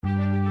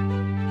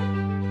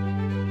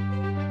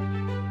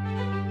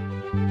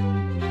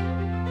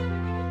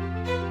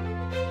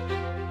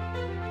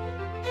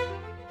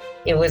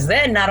it was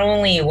then not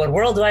only what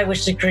world do I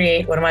wish to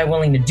create, what am I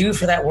willing to do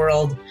for that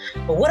world,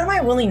 but what am I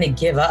willing to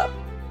give up?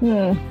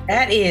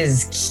 That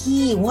is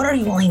key. What are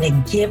you willing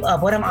to give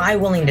up? What am I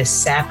willing to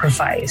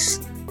sacrifice?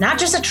 Not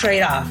just a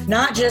trade-off,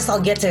 not just I'll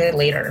get to it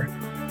later.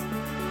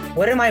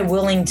 What am I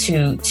willing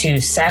to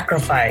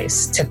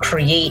sacrifice, to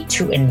create,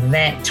 to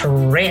invent, to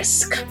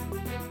risk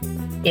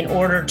in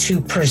order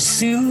to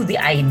pursue the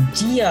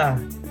idea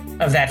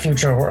of that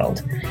future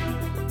world?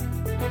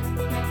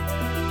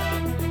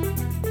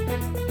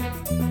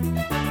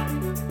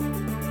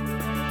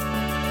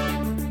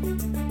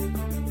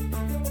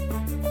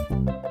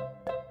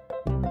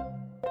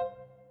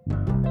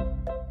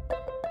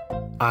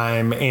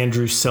 I'm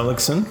Andrew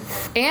Seligson.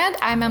 And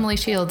I'm Emily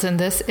Shields, and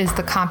this is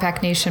the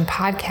Compact Nation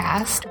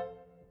podcast.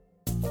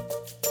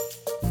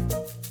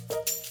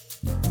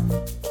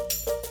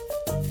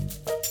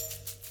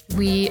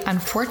 We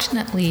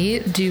unfortunately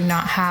do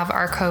not have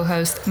our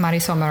co-host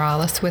Marisol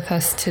Morales with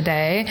us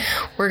today.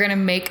 We're going to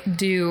make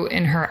do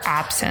in her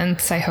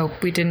absence. I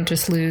hope we didn't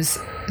just lose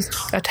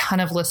a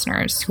ton of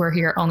listeners who are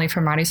here only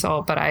for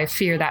Marisol, but I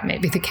fear that may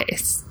be the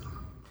case.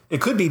 It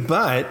could be,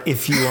 but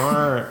if you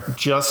are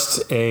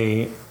just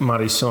a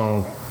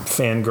Marisol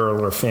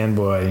fangirl or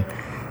fanboy,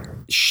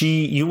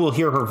 you will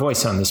hear her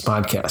voice on this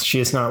podcast.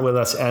 She is not with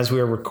us as we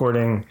are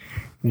recording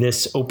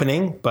this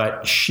opening,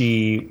 but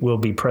she will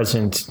be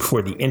present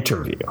for the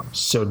interview.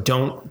 So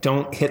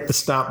don't hit the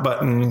stop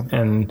button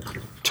and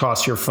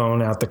toss your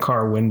phone out the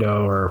car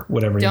window or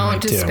whatever you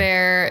might do. Don't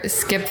despair.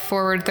 Skip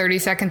forward 30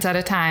 seconds at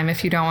a time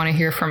if you don't want to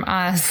hear from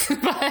us.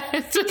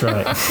 That's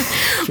right.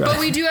 But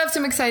we do have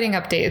some exciting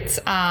updates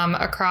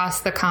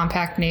across the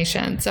Compact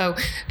Nation. So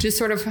just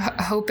sort of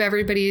hope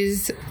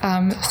everybody's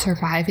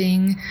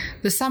surviving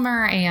the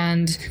summer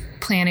and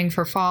planning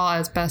for fall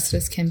as best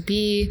as can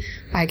be.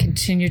 I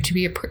continue to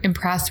be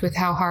impressed with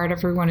how hard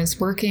everyone is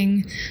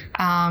working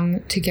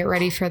to get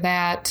ready for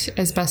that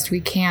as best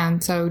we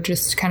can. So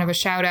just kind of a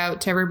shout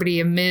out to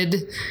everybody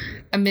amid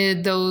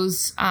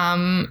those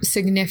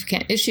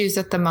significant issues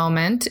at the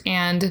moment.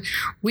 And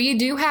we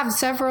do have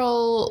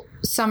several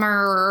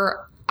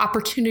summer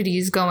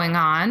opportunities going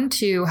on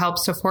to help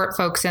support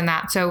folks in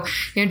that. So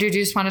Andrew, do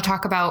you just want to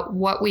talk about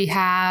what we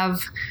have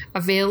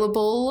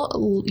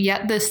available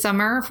yet this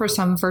summer for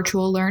some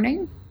virtual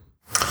learning?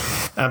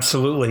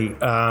 Absolutely.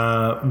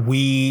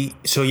 One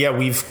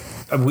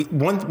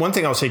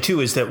thing I'll say too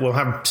is that we'll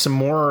have some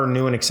more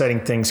new and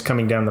exciting things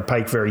coming down the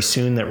pike very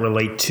soon that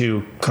relate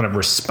to kind of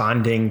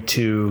responding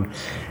to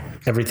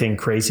everything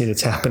crazy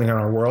that's happening in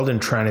our world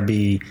and trying to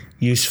be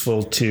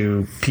useful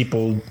to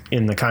people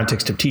in the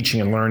context of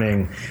teaching and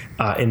learning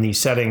in these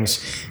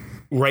settings.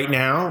 Right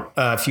now,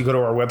 if you go to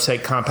our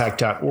website,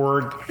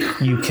 compact.org,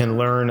 you can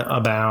learn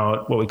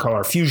about what we call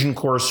our Fusion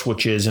course,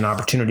 which is an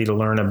opportunity to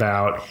learn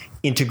about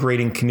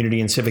integrating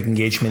community and civic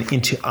engagement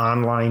into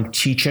online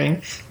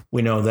teaching.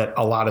 We know that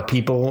a lot of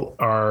people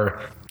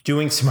are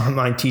doing some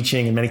online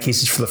teaching, in many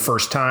cases for the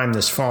first time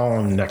this fall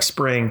and next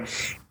spring.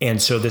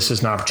 And so this is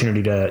an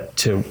opportunity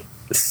to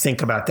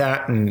think about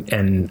that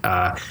and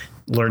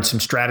learn some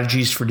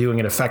strategies for doing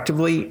it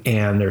effectively.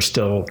 And there's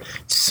still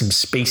some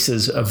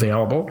spaces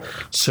available.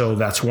 So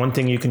that's one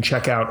thing you can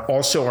check out.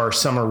 Also, our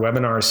summer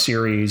webinar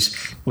series,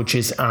 which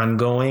is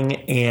ongoing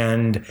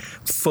and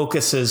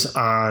focuses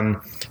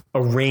on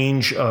a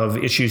range of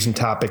issues and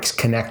topics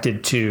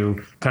connected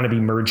to kind of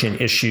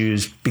emergent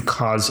issues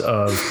because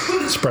of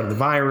spread of the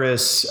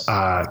virus,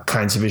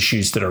 kinds of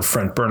issues that are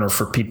front burner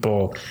for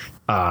people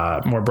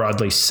more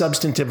broadly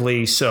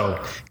substantively.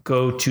 So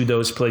go to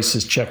those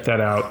places, check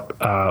that out,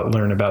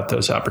 learn about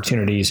those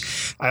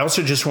opportunities. I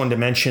also just wanted to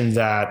mention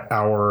that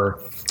our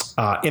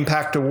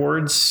Impact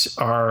Awards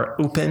are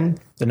open,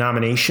 the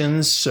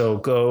nominations, so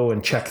go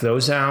and check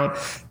those out.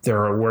 There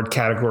are award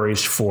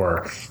categories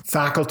for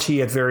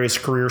faculty at various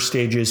career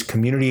stages,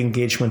 community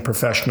engagement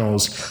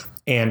professionals,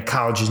 and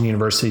colleges and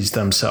universities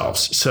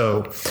themselves.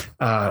 So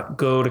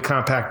go to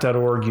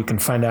compact.org. You can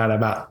find out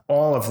about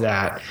all of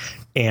that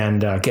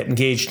and get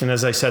engaged. And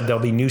as I said,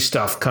 there'll be new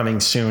stuff coming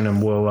soon,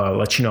 and we'll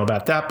let you know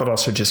about that, but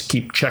also just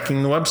keep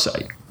checking the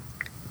website.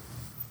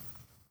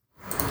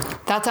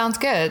 That sounds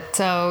good.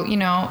 So,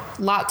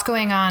 lots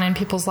going on in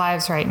people's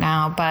lives right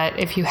now, but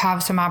if you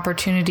have some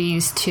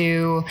opportunities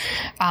to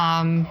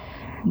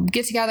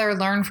get together,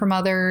 learn from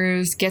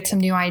others, get some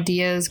new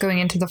ideas going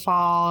into the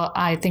fall,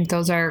 I think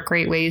those are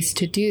great ways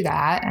to do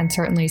that, and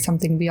certainly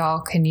something we all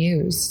can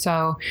use.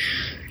 So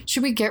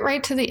should we get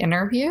right to the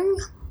interview?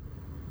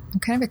 I'm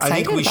kind of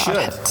excited about it. I think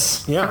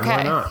we should. Yeah, okay.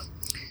 Why not?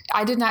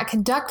 I did not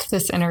conduct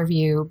this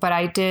interview, but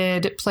I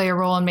did play a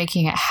role in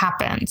making it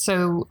happen.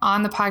 So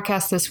on the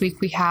podcast this week,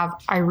 we have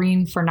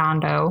Irene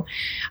Fernando.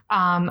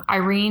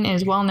 Irene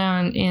is well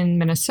known in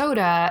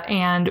Minnesota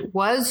and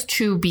was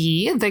to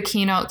be the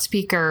keynote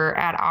speaker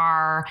at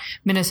our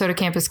Minnesota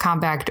Campus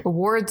Compact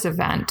Awards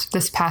event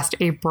this past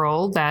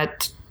April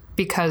that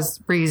because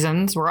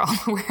reasons we're all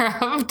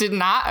aware of did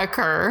not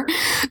occur.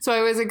 So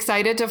I was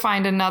excited to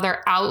find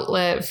another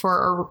outlet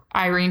for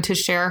Irene to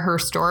share her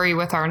story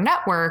with our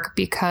network,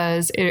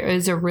 because it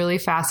is a really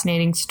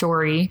fascinating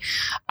story.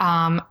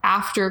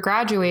 After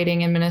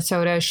graduating in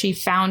Minnesota, she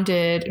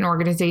founded an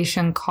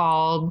organization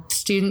called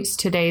Students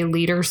Today,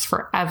 Leaders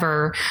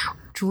Forever,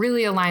 which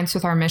really aligns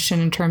with our mission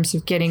in terms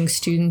of getting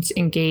students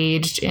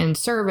engaged in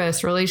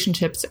service,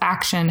 relationships,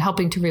 action,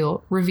 helping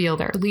to reveal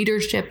their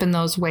leadership in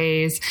those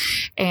ways,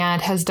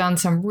 and has done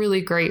some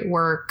really great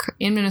work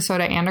in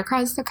Minnesota and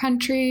across the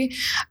country.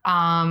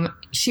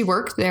 She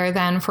worked there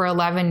then for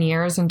 11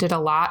 years and did a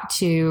lot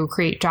to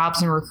create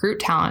jobs and recruit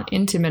talent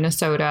into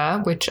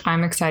Minnesota, which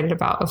I'm excited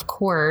about, of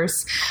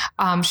course.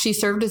 She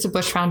served as a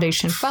Bush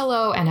Foundation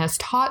Fellow and has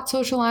taught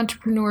social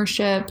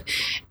entrepreneurship.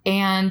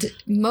 And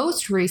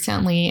most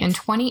recently, in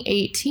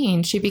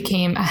 2018, she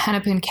became a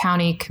Hennepin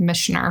County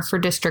Commissioner for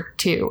District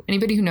 2.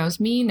 Anybody who knows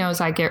me knows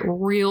I get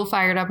real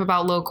fired up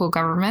about local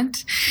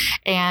government.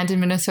 And in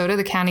Minnesota,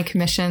 the county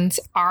commissions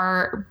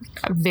are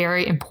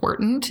very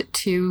important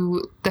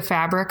to the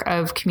fabric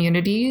of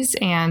communities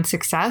and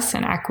success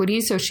and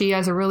equity. So she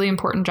has a really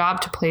important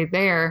job to play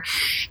there,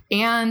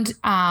 and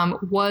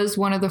was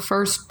one of the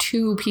first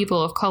 2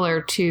 people of color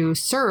to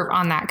serve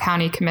on that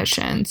county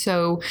commission.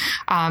 So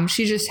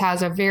she just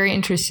has a very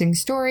interesting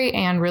story,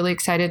 and really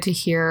excited to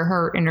hear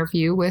her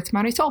interview with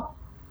Marisol.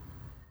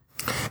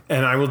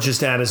 And I will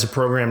just add as a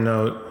program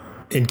note,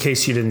 in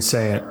case you didn't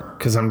say it,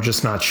 because I'm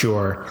just not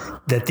sure,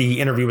 that the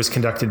interview was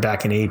conducted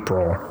back in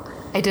April.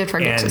 I did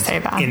forget to say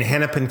that. In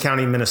Hennepin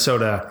County,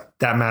 Minnesota,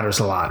 that matters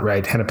a lot,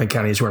 right? Hennepin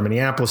County is where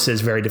Minneapolis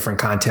is, very different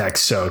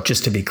context. So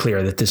just to be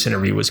clear that this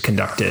interview was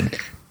conducted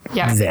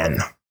then.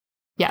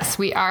 Yes,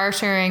 we are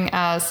sharing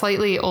a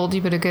slightly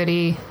oldie but a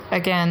goodie.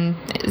 Again,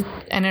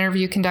 an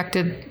interview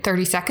conducted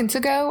 30 seconds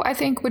ago, I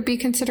think, would be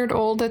considered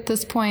old at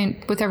this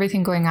point with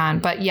everything going on.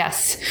 But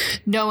yes,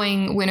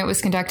 knowing when it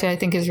was conducted, I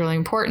think, is really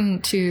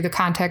important to the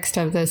context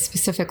of the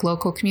specific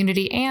local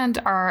community and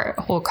our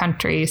whole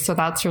country. So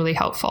that's really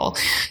helpful.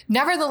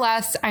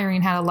 Nevertheless,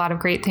 Irene had a lot of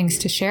great things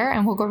to share,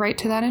 and we'll go right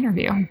to that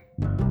interview.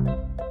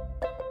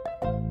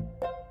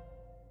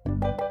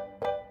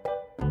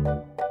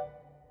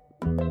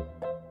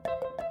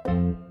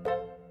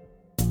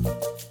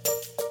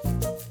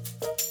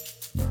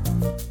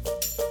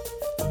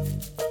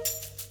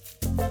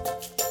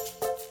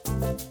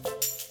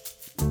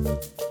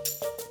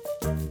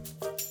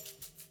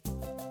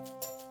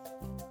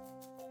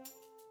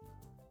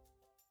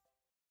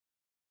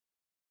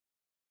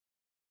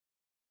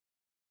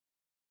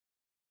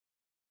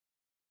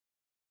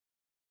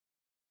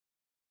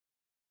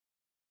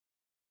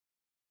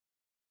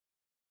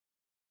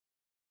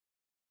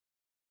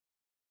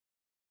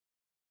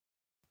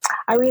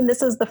 Irene,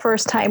 this is the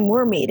first time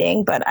we're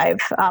meeting, but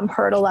I've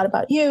heard a lot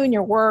about you and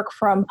your work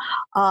from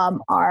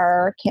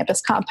our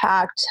Campus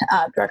Compact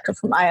director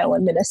from Iowa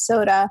and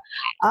Minnesota,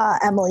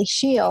 Emily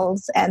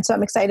Shields. And so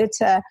I'm excited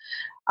to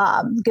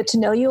get to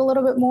know you a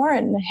little bit more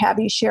and have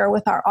you share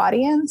with our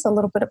audience a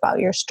little bit about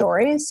your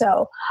story.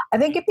 So I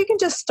think if you can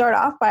just start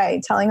off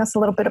by telling us a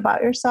little bit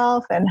about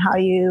yourself and how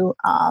you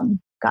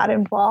got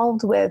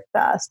involved with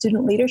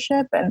student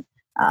leadership and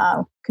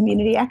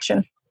community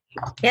action.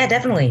 Yeah,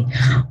 definitely.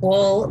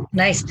 Well,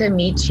 nice to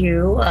meet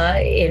you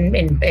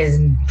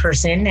in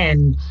person,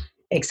 and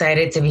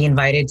excited to be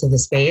invited to the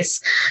space.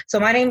 So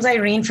my name's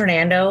Irene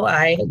Fernando.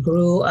 I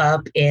grew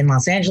up in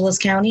Los Angeles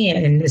County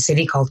in a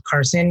city called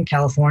Carson,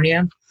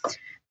 California.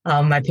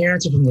 My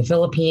parents are from the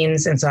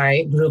Philippines, and so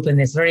I grew up in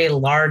this very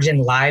large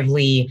and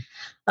lively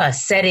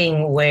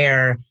setting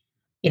where,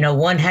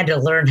 one had to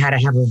learn how to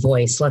have a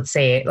voice, let's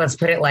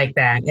put it like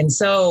that. And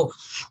so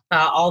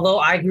although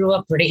I grew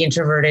up pretty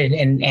introverted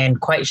and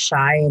quite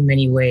shy in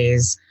many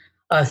ways,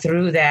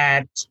 through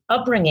that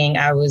upbringing,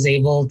 I was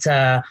able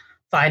to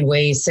find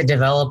ways to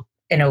develop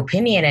an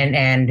opinion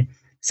and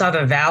saw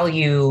the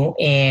value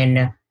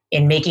in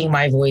making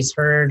my voice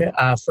heard,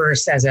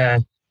 first as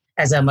a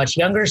much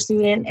younger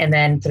student, and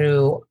then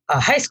through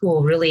high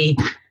school, really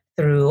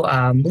through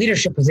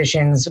leadership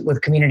positions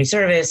with community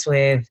service,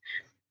 with,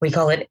 we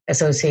call it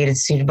associated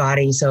student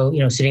body, so,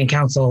 student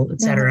council,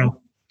 et cetera. Mm-hmm.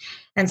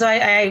 And so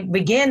I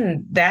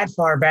begin that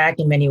far back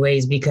in many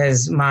ways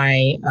because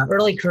my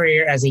early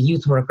career as a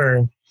youth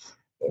worker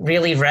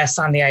really rests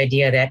on the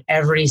idea that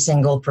every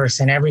single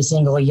person, every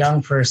single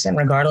young person,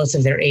 regardless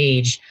of their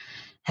age,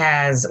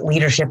 has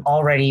leadership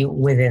already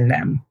within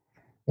them.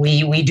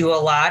 We do a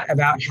lot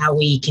about how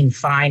we can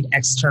find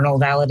external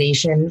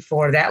validation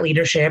for that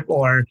leadership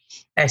or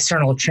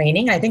external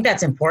training. I think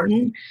that's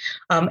important.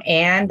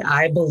 And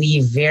I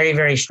believe very,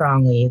 very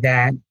strongly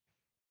that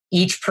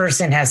each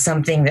person has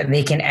something that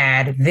they can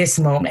add this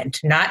moment,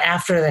 not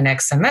after the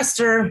next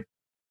semester,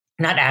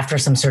 not after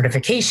some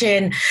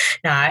certification,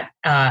 not,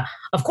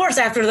 of course,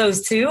 after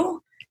those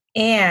two.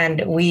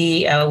 And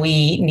we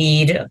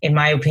need, in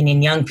my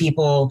opinion, young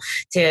people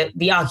to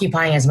be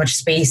occupying as much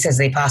space as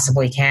they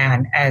possibly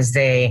can as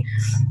they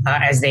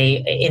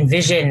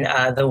envision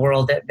the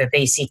world that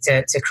they seek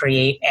to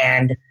create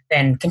and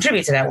then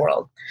contribute to that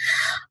world.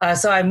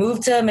 So I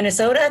moved to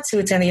Minnesota to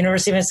attend the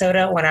University of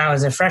Minnesota when I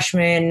was a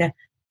freshman.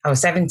 I was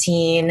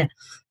 17.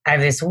 I have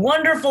this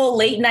wonderful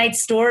late night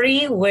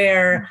story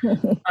where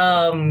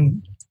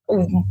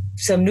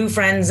some new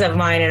friends of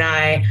mine and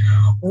I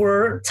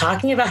were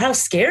talking about how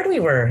scared we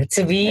were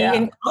to be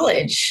in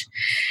college.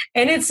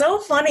 And it's so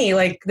funny.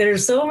 Like,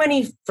 there's so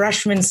many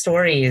freshman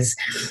stories.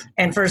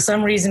 And for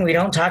some reason, we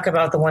don't talk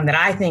about the one that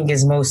I think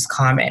is most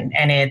common.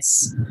 And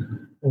it's,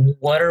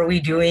 what are we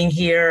doing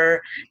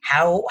here?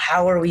 How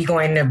are we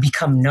going to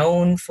become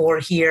known for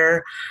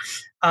here?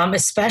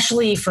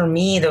 Especially for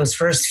me, those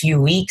first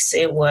few weeks,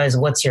 it was,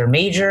 what's your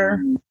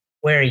major?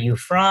 Where are you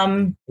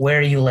from? Where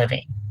are you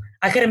living?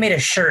 I could have made a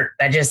shirt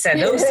that just said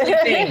those three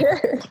things.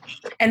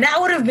 And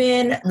that would have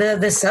been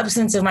the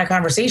substance of my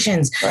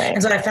conversations. Right.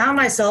 And so I found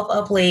myself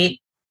up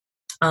late.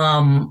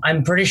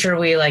 I'm pretty sure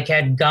we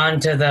had gone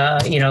to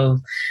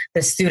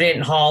the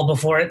student hall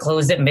before it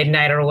closed at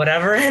midnight or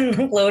whatever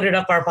and loaded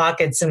up our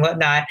pockets and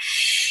whatnot.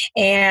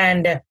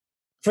 And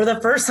for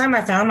the first time,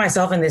 I found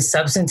myself in this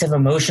substantive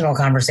emotional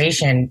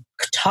conversation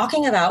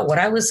talking about what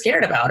I was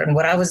scared about and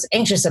what I was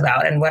anxious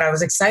about and what I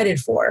was excited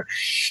for.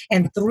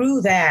 And through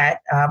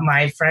that,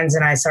 my friends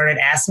and I started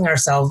asking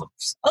ourselves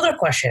other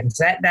questions.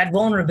 That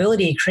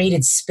vulnerability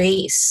created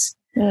space.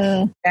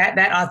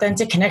 That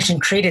authentic connection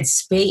created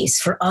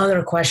space for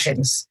other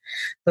questions.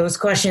 Those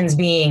questions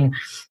being,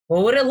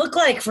 what would it look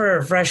like for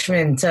a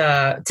freshman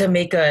to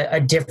make a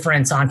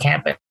difference on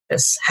campus?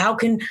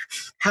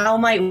 How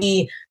might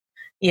we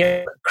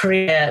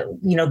create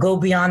go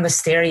beyond the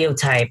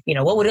stereotype?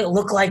 What would it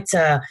look like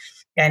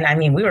and I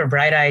mean, we were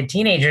bright-eyed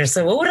teenagers.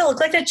 So what would it look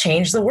like to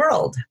change the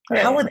world?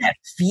 Right. How would that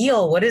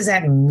feel? What does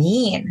that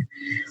mean?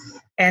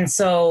 And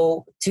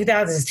so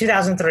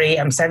 2003,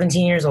 I'm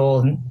 17 years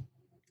old.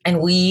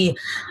 And we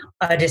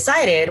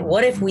decided,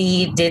 what if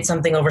we did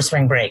something over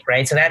spring break,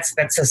 right? So that's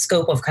the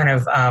scope of kind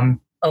of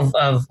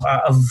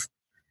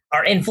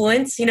our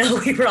influence.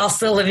 We were all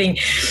still living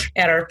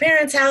at our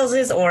parents'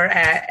 houses or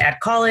at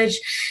college.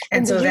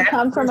 And so did you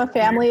come from a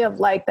family of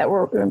that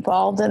were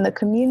involved in the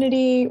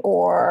community,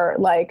 or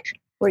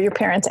were your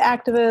parents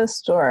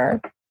activists,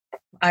 or?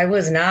 I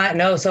was not,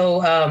 no.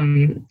 So,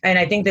 and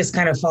I think this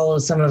kind of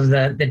follows some of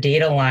the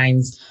data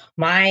lines.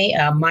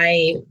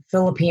 My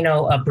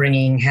Filipino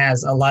upbringing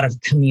has a lot of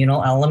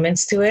communal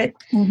elements to it,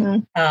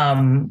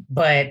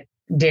 but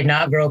did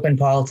not grow up in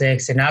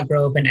politics, did not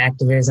grow up in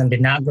activism,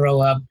 did not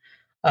grow up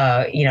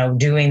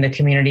doing the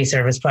community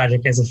service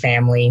project as a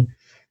family.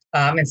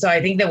 And so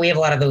I think that we have a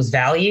lot of those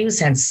values,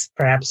 hence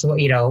perhaps,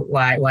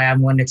 why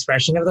I'm one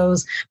expression of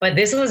those. But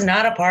this was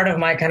not a part of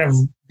my kind of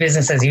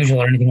business as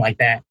usual or anything like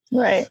that.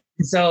 Right.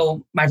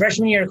 So my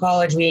freshman year of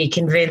college, we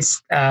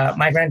convinced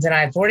my friends and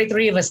I,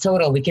 43 of us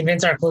total, we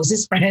convinced our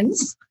closest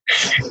friends.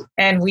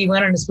 And we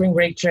went on a spring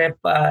break trip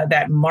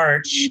that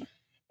March.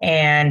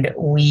 And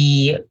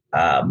we,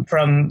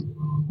 from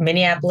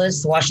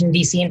Minneapolis, Washington,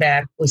 D.C. and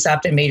back, we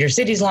stopped at major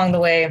cities along the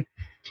way.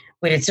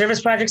 We did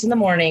service projects in the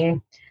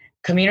morning,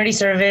 community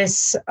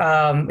service,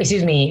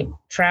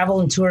 travel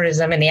and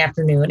tourism in the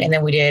afternoon. And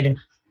then we did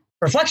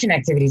reflection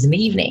activities in the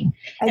evening.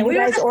 And you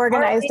guys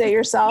organized it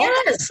yourself?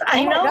 Yes,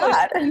 I know.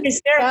 It's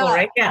hysterical,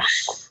 right? Yeah.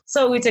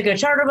 So we took a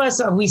charter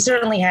bus. We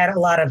certainly had a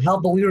lot of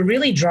help, but we were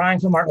really drawing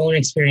from our own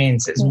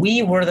experiences.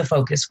 We were the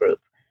focus group.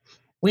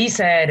 We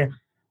said,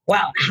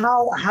 wow,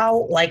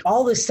 how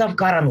all this stuff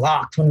got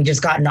unlocked when we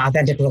just got an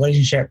authentic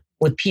relationship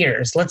with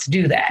peers. Let's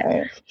do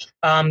that.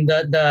 Right.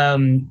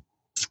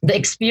 The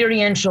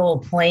experiential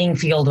playing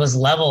field was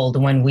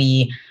leveled when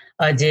we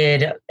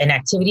did an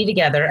activity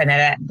together, and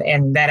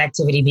that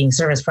activity being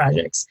service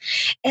projects.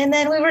 And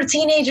then we were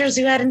teenagers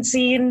who hadn't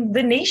seen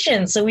the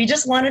nation, so we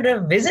just wanted to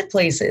visit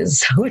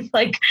places. So we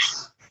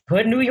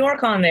put New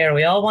York on there.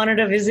 We all wanted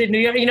to visit New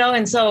York,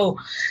 and so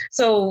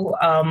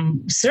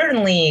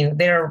certainly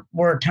there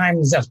were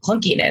times of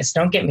clunkiness,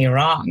 don't get me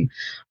wrong,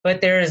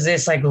 but there is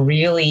this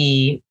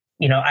really,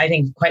 I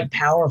think quite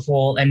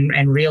powerful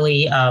and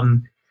really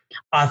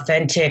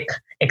authentic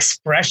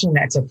expression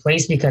that took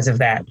place because of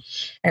that.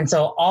 And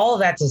so all of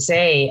that to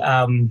say,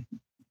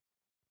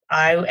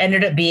 I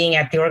ended up being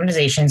at the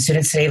organization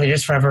Students Today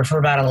Leaders Forever for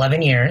about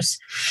 11 years.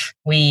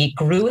 We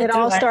grew it. It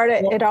all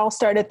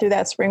started through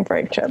that spring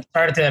break trip.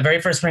 Started through that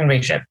very first spring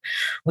break trip.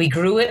 We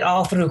grew it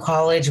all through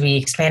college. We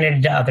expanded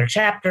into other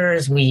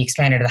chapters. We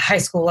expanded to the high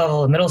school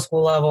level, the middle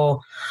school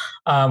level.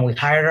 We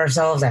hired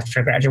ourselves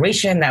after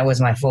graduation. That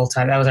was our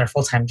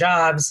full-time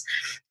jobs.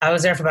 I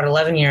was there for about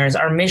 11 years.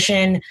 Our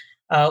mission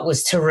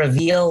was to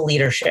reveal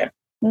leadership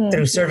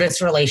through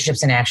service,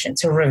 relationships, and action,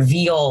 to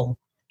reveal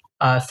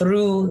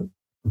through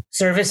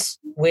service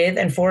with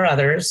and for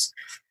others,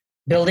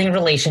 building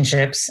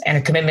relationships, and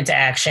a commitment to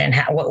action,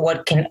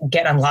 what can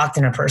get unlocked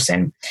in a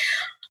person.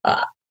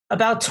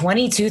 About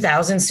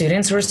 22,000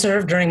 students were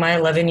served during my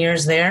 11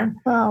 years there.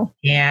 Wow.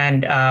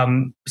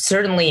 And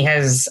certainly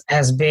has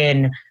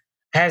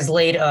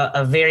laid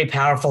a very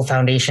powerful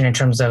foundation in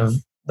terms of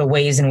the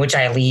ways in which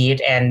I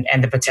lead and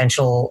the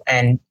potential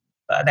and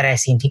that I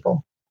see in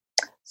people.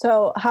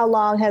 So how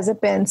long has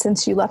it been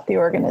since you left the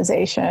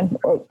organization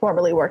or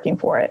formerly working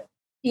for it?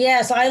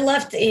 Yeah, so I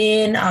left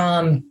in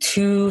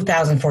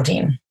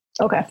 2014.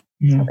 Okay.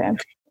 Mm-hmm. Okay.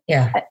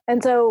 Yeah.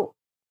 And so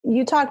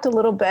you talked a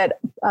little bit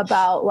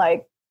about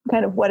like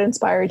kind of what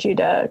inspired you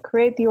to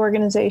create the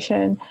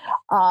organization.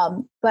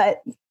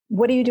 But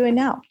what are you doing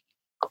now?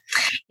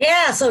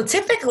 Yeah, so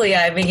typically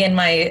I begin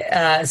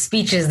my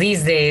speeches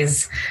these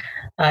days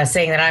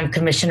saying that I'm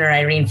Commissioner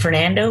Irene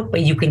Fernando,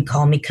 but you can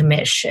call me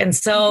Commish. And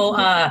so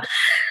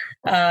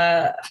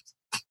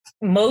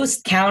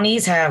most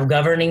counties have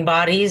governing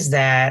bodies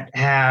that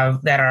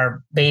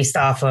are based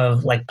off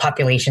of like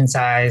population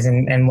size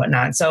and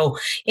whatnot. So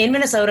in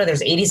Minnesota,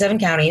 there's 87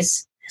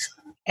 counties,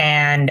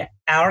 and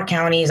our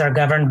counties are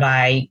governed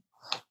by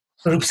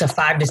groups of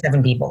 5 to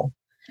 7 people.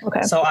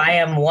 Okay. So I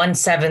am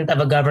 1/7 of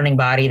a governing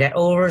body that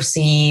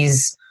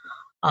oversees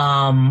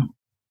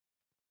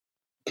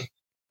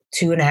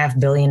 $2.5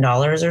 billion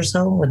or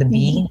so with a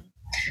B. Mm-hmm.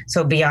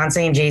 So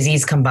Beyonce and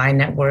Jay-Z's combined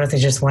net worth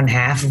is just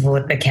 1/2 of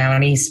what the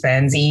county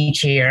spends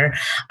each year.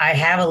 I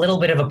have a little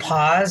bit of a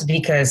pause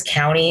because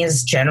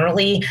counties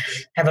generally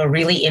have a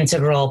really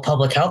integral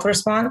public health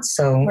response.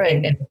 So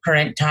in the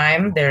current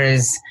time, there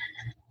is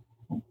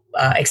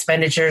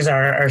expenditures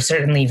are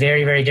certainly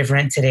very, very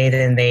different today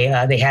than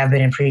they have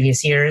been in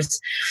previous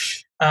years.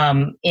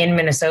 In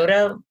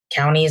Minnesota,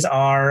 counties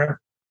are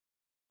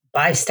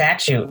by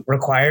statute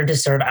required to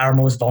serve our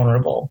most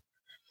vulnerable.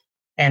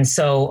 And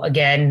so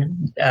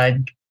again,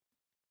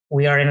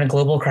 we are in a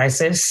global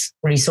crisis.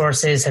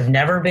 Resources have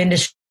never been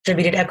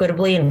distributed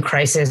equitably, and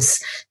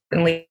crisis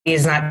certainly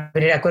is not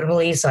distributed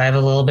equitably. So I have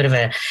a little bit of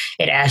an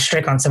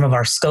asterisk on some of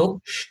our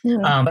scope.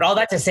 Mm-hmm. But all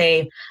that to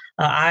say,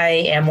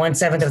 I am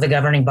 1/7 of the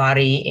governing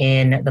body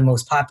in the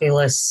most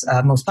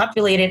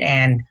populated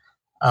and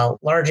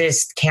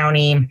largest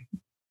county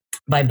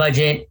by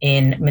budget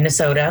in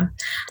Minnesota.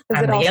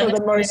 Is it also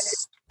the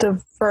most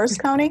diverse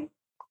county?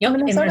 Yep,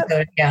 in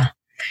Minnesota, yeah.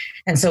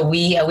 And so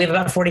we have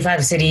about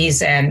 45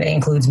 cities, and it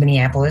includes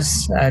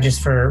Minneapolis,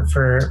 just for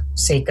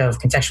sake of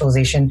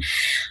contextualization.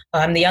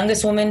 I'm the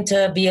youngest woman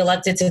to be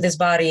elected to this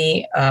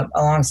body,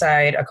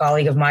 alongside a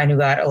colleague of mine who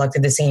got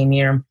elected the same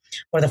year.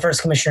 We're the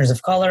first commissioners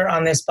of color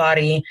on this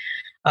body.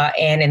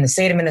 And in the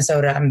state of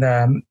Minnesota, I'm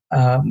the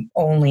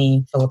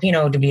only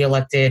Filipino to be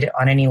elected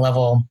on any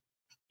level.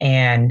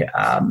 And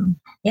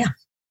yeah.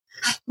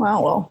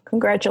 Wow. Well,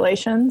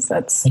 congratulations.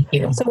 Thank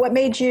you. So what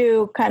made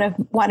you kind of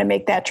want to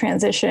make that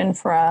transition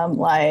from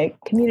like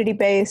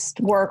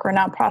community-based work or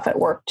nonprofit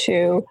work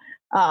to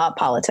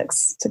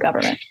politics, to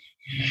government?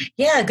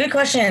 Yeah, good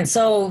question.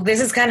 So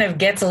this is kind of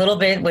gets a little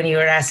bit when you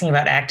were asking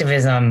about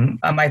activism.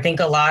 I think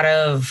a lot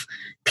of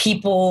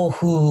people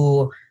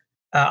who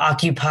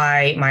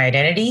occupy my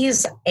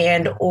identities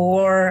and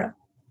or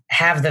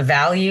have the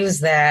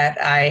values that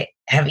I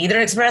have either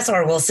expressed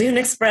or will soon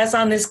express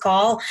on this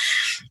call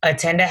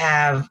tend to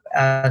have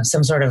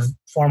some sort of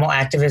formal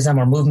activism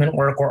or movement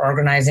work or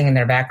organizing in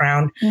their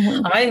background.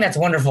 Mm-hmm. I think that's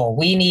wonderful.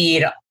 We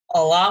need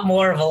a lot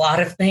more of a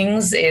lot of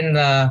things in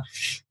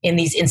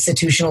these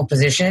institutional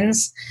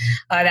positions.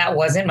 That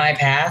wasn't my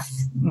path.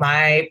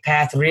 My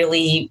path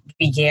really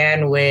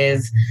began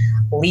with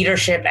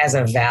leadership as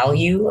a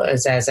value,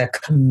 as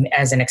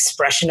an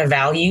expression of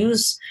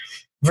values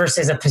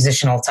versus a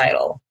positional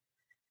title.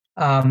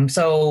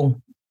 So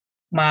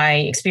my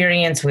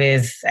experience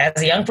as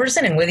a young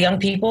person and with young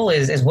people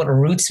is what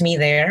roots me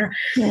there.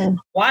 Yeah.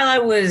 While I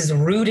was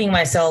rooting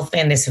myself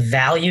in this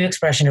value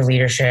expression of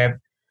leadership,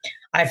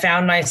 I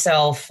found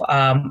myself,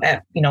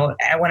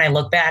 when I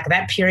look back,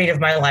 that period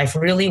of my life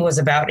really was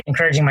about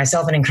encouraging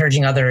myself and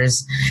encouraging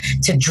others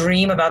to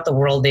dream about the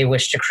world they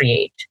wish to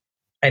create.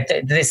 Right?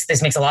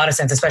 This makes a lot of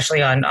sense,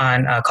 especially on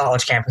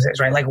college campuses,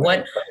 right? Like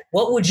what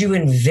would you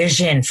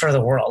envision for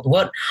the world?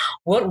 What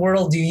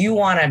world do you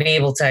want to be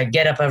able to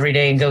get up every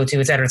day and go to,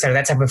 et cetera,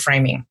 that type of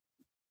framing.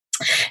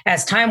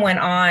 As time went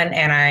on,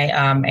 and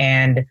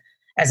and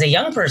as a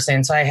young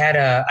person, so I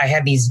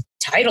had these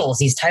titles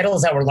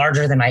that were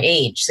larger than my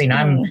age. So,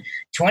 I'm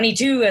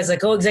 22 as a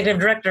co-executive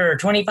director,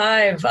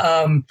 25,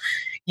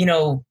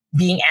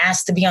 being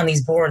asked to be on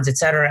these boards, et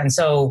cetera. And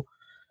so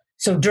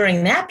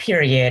during that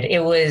period,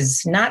 it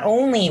was not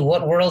only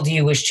what world do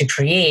you wish to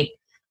create,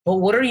 but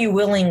what are you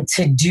willing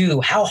to do?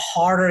 How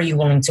hard are you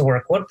willing to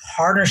work? What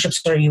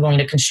partnerships are you willing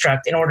to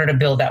construct in order to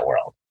build that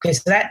world? Okay,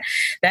 so that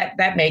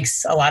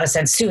makes a lot of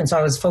sense too. And so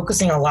I was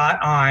focusing a lot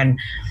on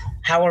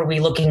how are we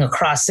looking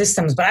across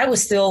systems, but I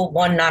was still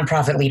one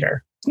nonprofit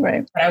leader.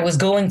 Right. I was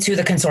going to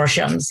the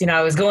consortiums,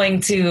 I was going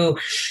to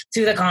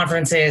the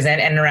conferences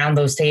and around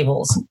those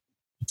tables.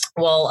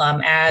 Well,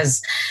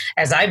 as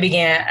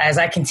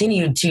I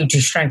continued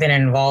to strengthen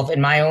and evolve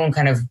in my own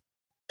kind of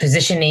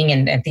positioning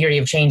and theory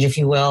of change, if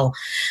you will,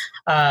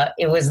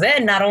 it was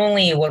then not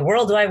only what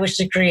world do I wish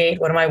to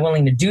create, what am I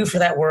willing to do for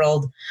that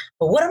world,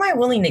 but what am I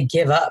willing to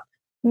give up?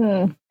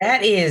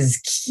 That is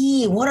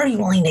key. What are you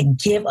willing to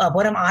give up?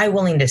 What am I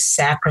willing to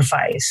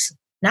sacrifice?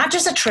 Not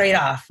just a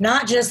trade-off,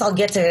 not just I'll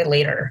get to it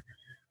later.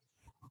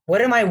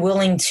 What am I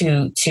willing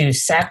to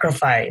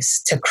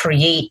sacrifice, to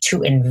create,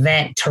 to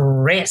invent, to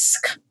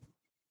risk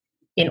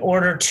in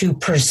order to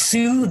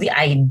pursue the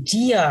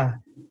idea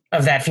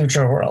of that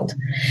future world.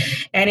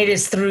 And it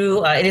is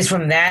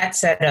from that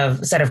set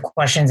of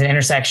questions and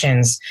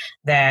intersections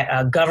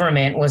that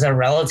government was a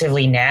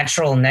relatively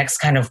natural next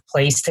kind of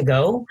place to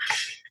go,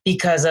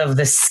 because of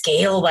the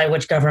scale by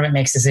which government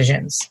makes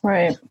decisions.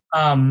 Right.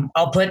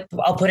 I'll put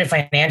it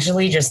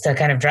financially just to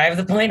kind of drive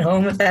the point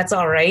home, if that's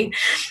all right.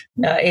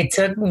 It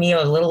took me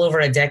a little over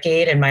a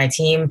decade and my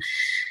team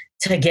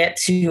to get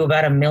to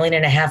about $1.5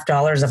 million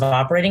of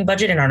operating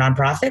budget in our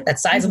nonprofit.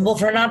 That's sizable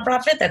for a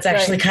nonprofit. That's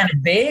actually kind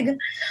of big.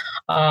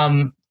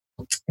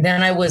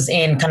 Then I was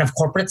in kind of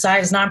corporate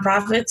sized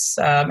nonprofits.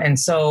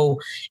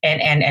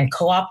 And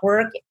co-op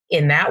work.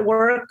 In that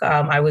work,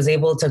 I was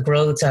able to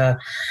grow to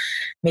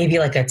maybe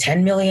like a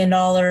 $10 million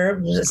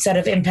set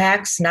of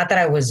impacts. Not that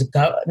I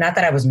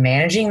was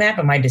managing that,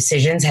 but my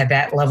decisions had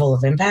that level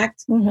of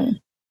impact. Mm-hmm.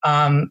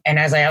 And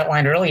as I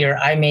outlined earlier,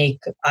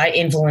 I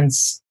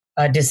influence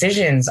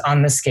decisions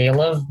on the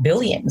scale of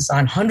billions,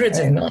 on hundreds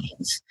of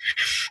millions.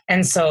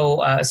 And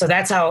so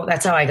that's how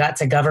I got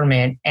to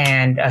government,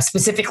 and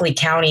specifically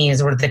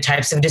counties were the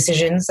types of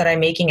decisions that I'm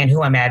making and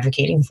who I'm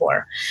advocating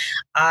for.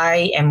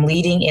 I am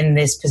leading in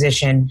this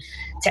position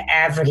to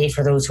advocate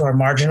for those who are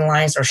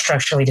marginalized or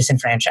structurally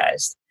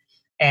disenfranchised.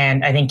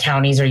 And I think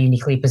counties are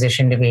uniquely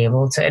positioned to be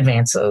able to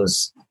advance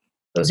those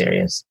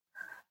areas.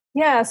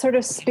 Yeah, sort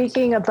of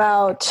speaking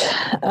about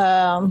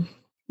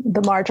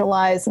the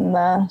marginalized and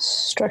the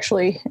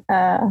structurally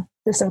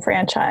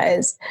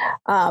disenfranchised.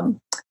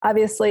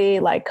 Obviously,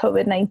 like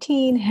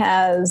COVID-19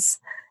 has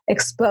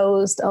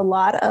exposed a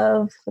lot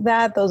of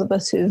that. Those of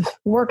us who've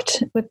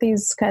worked with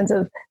these kinds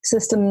of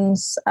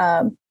systems,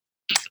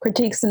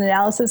 critiques and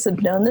analysis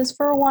have known this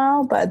for a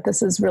while, but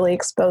this has really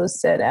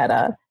exposed it at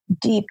a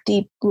deep,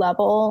 deep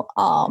level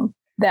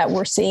that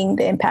we're seeing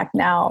the impact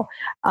now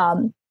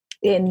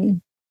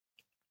in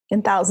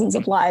thousands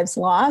of lives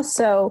lost.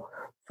 So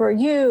for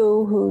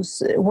you,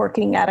 who's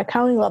working at a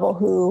county level,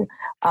 who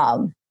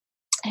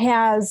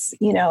has,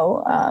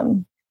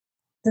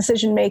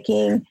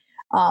 decision-making,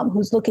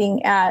 who's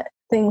looking at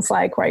things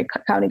like, right,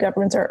 county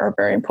governments are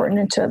very important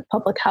into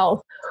public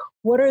health.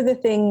 What are the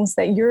things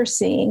that you're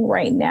seeing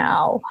right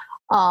now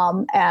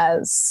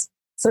as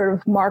sort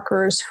of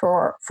markers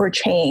for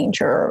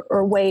change,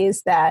 or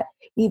ways that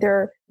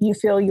either you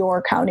feel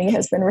your county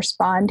has been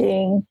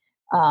responding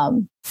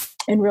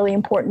in really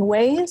important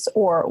ways,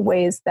 or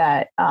ways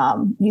that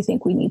you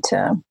think we need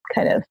to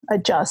kind of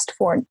adjust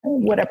for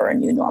whatever a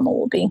new normal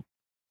will be?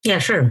 Yeah,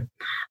 sure.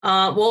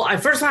 Well, I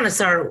first want to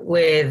start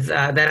with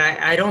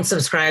that I don't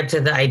subscribe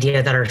to the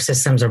idea that our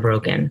systems are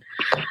broken.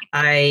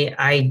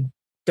 I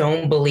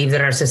don't believe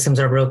that our systems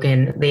are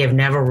broken. They have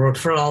never worked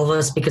for all of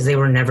us because they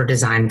were never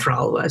designed for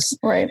all of us.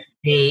 Right.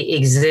 They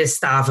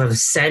exist off of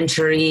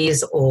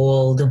centuries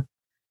old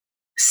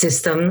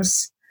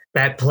systems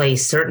that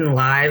place certain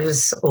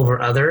lives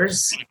over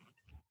others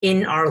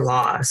in our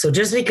law. So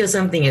just because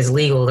something is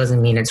legal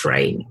doesn't mean it's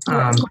right.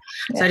 So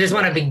I just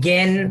want to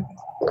begin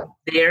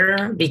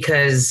there,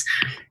 because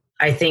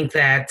I think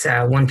that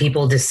when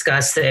people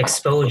discuss the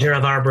exposure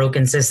of our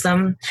broken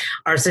system,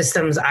 our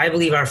systems, I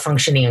believe, are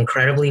functioning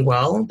incredibly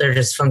well. They're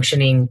just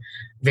functioning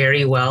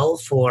very well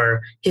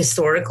for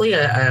historically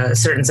a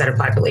certain set of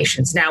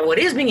populations. Now, what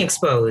is being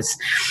exposed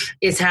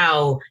is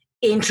how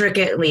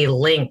intricately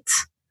linked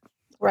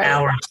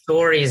our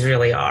stories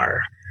really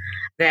are.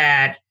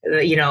 That,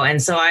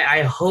 and so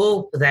I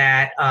hope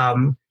that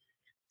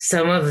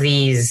some of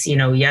these,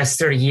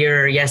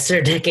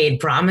 yesterdecade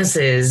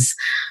promises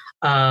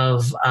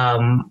of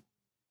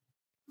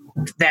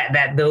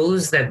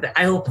that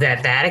I hope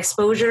that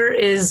exposure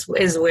is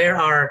where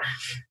our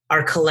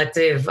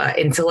collective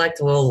intellect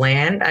will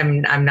land.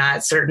 I'm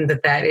not certain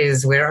that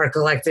is where our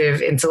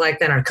collective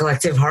intellect and our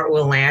collective heart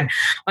will land.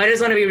 I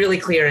just want to be really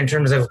clear in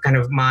terms of kind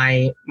of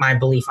my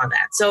belief on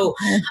that. So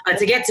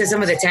to get to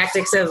some of the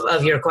tactics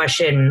of your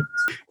question.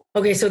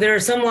 Okay, so there are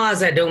some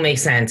laws that don't make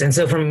sense. And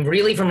so from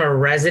a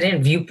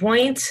resident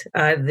viewpoint,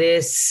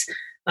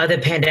 the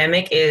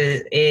pandemic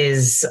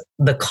is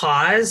the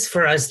cause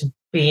for us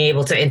being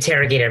able to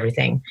interrogate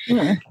everything.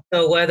 Mm-hmm.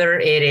 So whether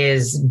it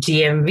is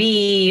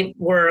DMV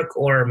work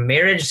or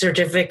marriage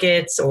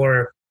certificates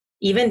or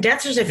even death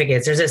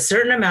certificates, there's a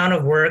certain amount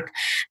of work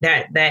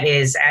that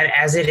is,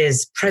 as it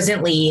is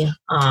presently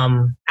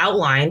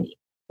outlined.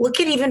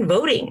 Look at even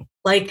voting.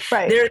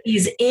 There are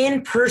these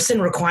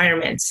in-person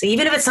requirements.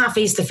 Even if it's not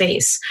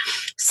face-to-face,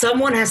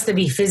 someone has to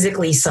be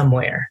physically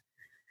somewhere.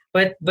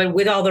 But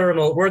with all the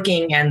remote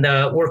working and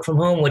the work from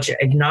home, which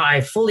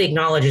I fully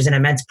acknowledge is an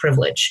immense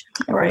privilege.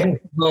 Right. Working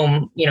from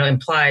home,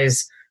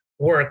 implies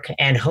work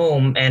and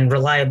home and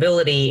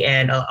reliability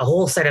and a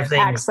whole set of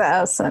things.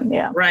 Access and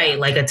Right,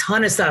 like a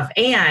ton of stuff.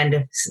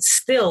 And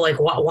still,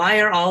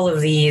 why are all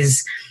of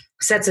these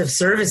sets of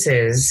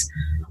services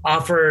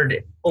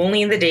offered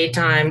only in the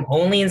daytime,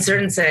 only in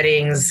certain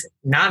settings,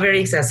 not very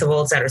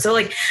accessible, et cetera?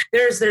 So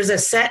there's a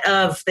set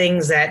of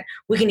things that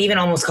we can even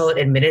almost call it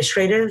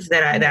administrative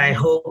that I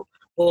hope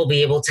we'll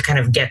be able to kind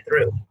of get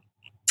through.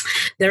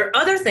 There are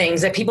other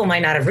things that people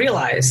might not have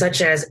realized,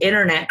 such as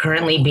internet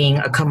currently being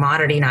a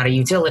commodity, not a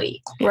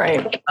utility.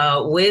 Right.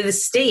 With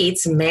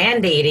states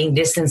mandating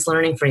distance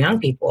learning for young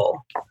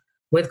people,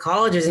 with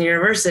colleges and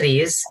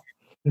universities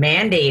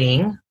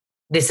mandating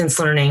distance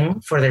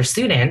learning for their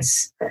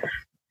students,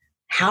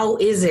 how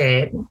is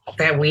it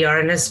that we are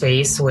in a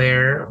space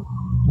where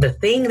the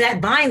thing that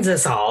binds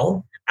us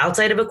all,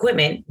 outside of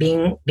equipment,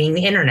 being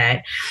the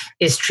internet,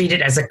 is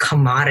treated as a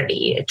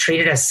commodity,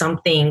 treated as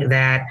something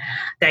that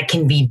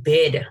can be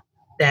bid,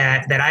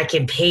 that I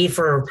can pay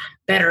for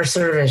better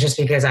service just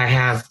because I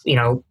have,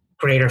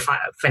 greater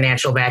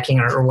financial backing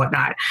or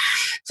whatnot.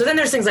 So then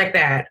there's things like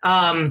that.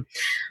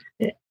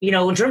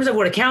 In terms of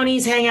where the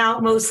counties hang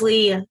out,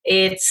 mostly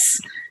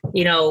it's,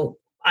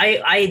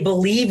 I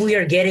believe we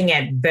are getting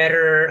at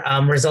better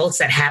results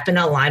that happen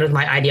to align with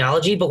my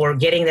ideology, but we're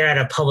getting there at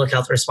a public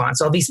health response.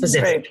 So I'll be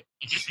specific. Right.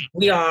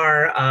 We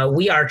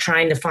are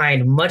trying to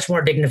find much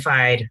more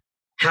dignified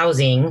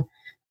housing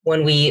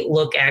when we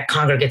look at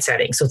congregate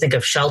settings. So think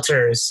of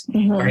shelters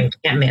or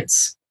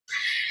encampments.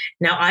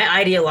 Now,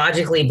 I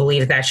ideologically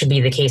believe that should be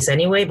the case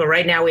anyway, but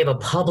right now we have a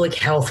public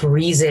health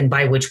reason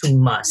by which we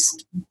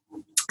must.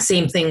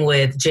 Same thing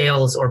with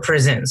jails or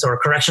prisons or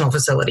correctional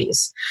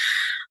facilities.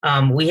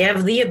 We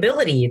have the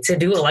ability to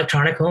do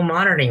electronic home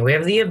monitoring. We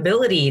have the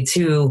ability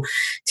to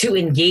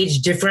engage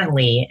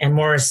differently and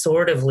more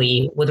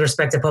assertively with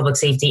respect to public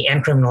safety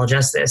and criminal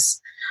justice.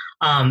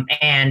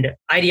 And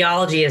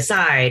ideology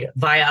aside,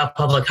 via a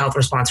public health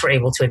response, we're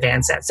able to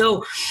advance that.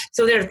 So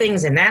there are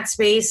things in that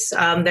space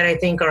that I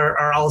think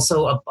are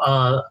also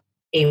a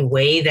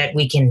way that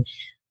we can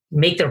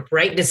make the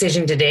right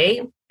decision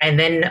today and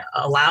then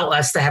allow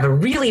us to have a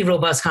really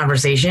robust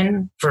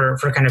conversation for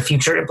kind of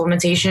future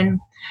implementation.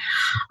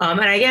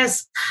 And I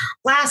guess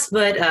last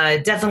but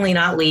definitely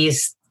not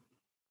least,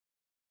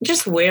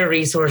 just where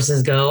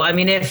resources go. I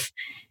mean, if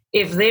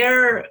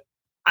they're,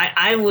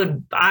 I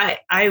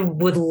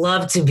would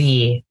love to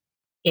be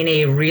in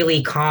a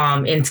really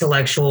calm,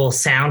 intellectual,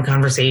 sound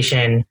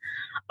conversation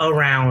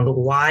around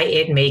why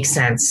it makes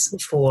sense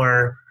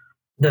for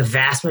the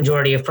vast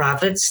majority of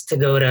profits to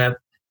go to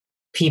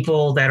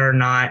people that are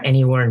not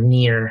anywhere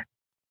near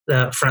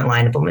the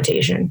frontline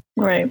implementation.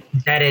 Right.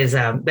 That is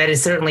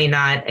certainly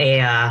not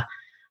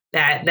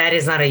that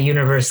is not a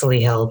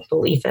universally held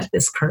belief at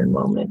this current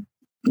moment.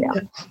 Yeah.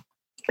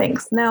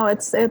 Thanks. No,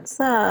 it's in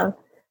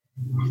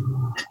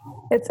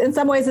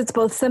some ways it's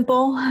both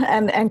simple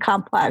and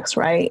complex,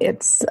 right?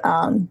 It's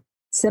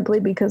simply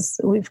because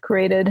we've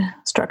created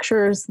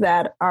structures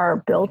that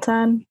are built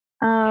on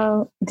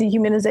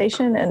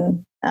dehumanization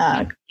and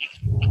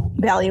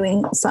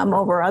valuing some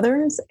over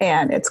others.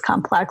 And it's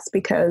complex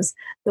because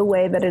the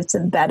way that it's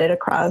embedded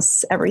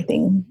across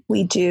everything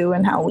we do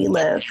and how we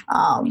live,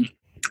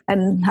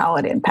 and how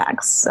it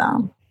impacts,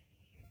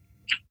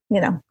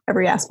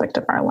 every aspect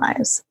of our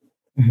lives.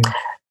 Mm-hmm.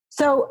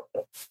 So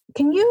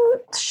can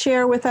you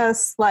share with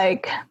us,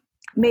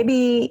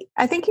 maybe,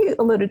 I think you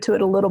alluded to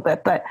it a little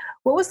bit, but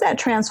what was that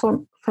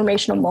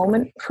transformational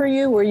moment for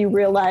you where you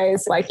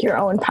realized your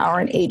own power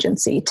and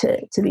agency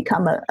to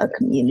become a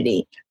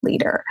community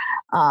leader?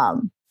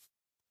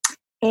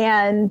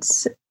 And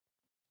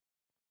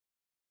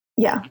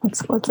yeah,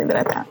 let's leave it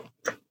at that.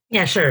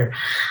 Yeah, sure.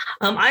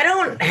 I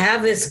don't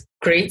have this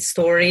great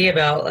story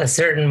about a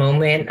certain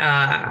moment,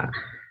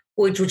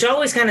 which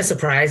always kind of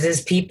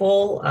surprises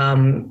people,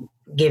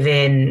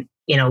 given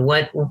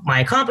what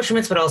my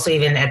accomplishments, but also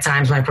even at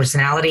times my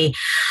personality.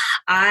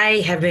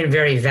 I have been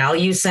very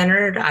value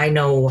centered. I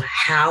know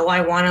how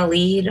I want to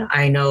lead.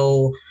 I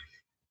know,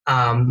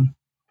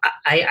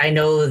 I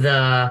know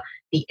the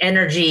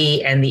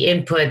energy and the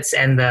inputs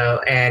and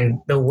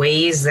the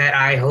ways that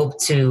I hope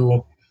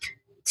to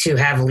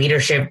have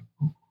leadership,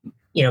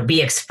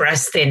 be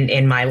expressed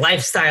in my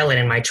lifestyle and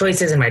in my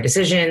choices and my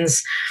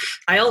decisions.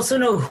 I also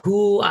know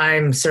who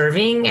I'm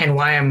serving and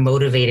why I'm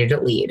motivated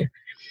to lead.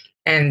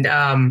 And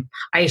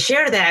I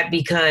share that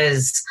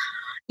because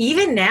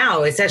even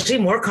now, it's actually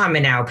more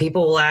common now.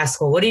 People will ask,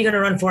 well, what are you going to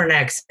run for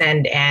next?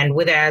 And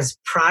with as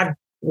kind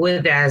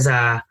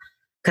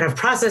of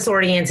process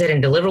oriented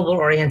and deliverable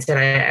oriented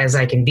as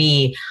I can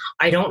be,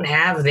 I don't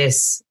have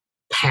this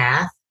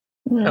path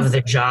of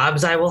the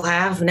jobs I will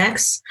have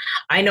next.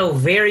 I know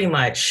very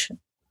much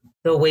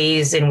the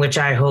ways in which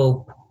I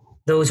hope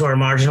those who are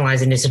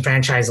marginalized and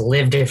disenfranchised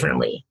live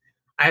differently.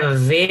 I have a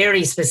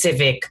very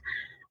specific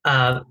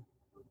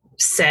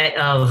set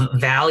of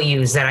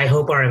values that I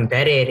hope are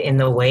embedded in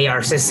the way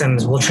our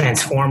systems will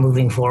transform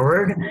moving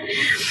forward.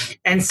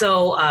 And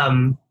so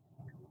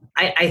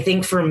I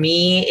think for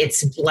me,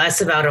 it's less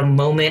about a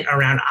moment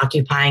around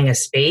occupying a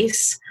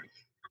space,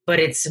 but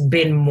it's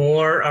been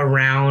more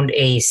around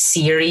a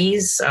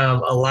series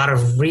of a lot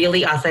of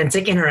really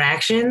authentic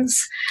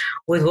interactions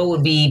with what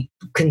would be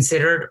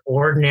considered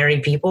ordinary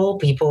people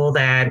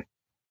that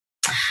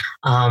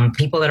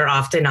are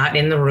often not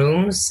in the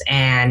rooms.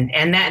 And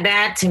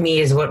that to me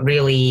is what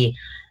really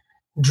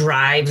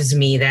drives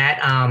me,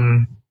 that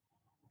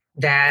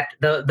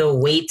the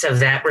weight of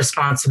that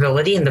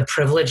responsibility and the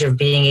privilege of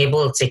being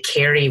able to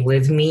carry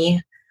with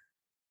me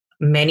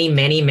many,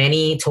 many,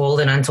 many told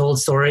and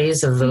untold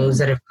stories of those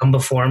that have come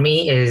before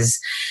me is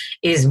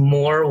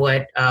more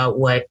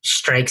what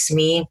strikes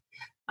me.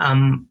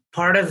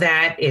 Part of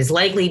that is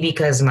likely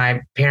because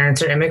my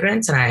parents are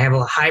immigrants, and I have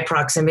a high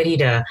proximity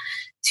to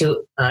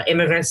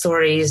immigrant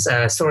stories,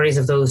 stories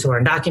of those who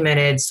are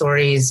undocumented,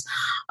 stories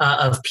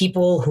of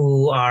people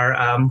who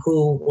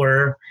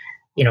were,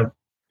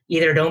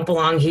 either don't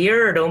belong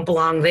here or don't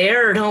belong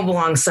there or don't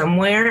belong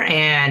somewhere,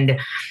 and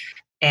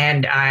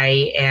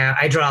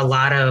I draw a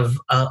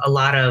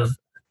lot of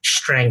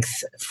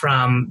strength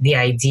from the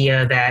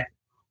idea that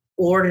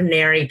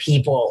ordinary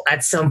people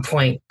at some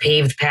point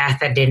paved path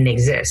that didn't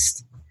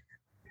exist.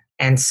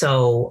 And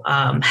so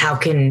how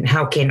can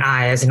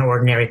I, as an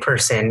ordinary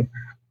person,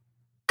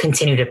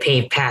 continue to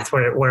pave path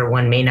where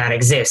one may not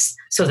exist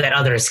so that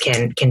others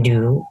can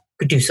do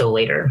so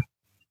later?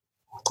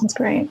 That's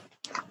great.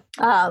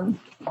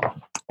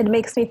 It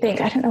makes me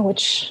think, I don't know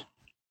which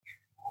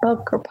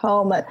book or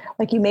poem, but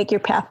like you make your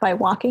path by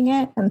walking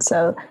it. And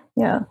so,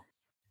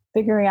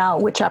 figuring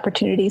out which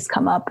opportunities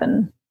come up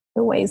and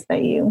the ways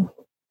that you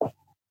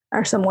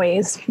are some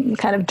ways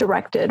kind of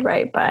directed,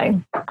 right, by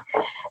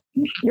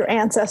your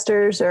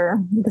ancestors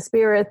or the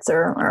spirits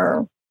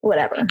or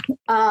whatever.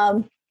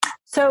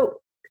 So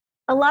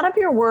a lot of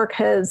your work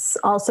has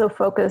also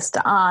focused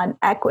on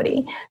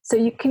equity.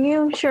 So can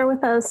you share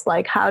with us,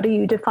 like, how do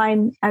you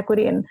define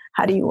equity and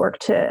how do you work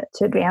to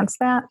advance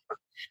that?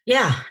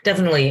 Yeah,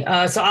 definitely.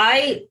 So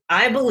I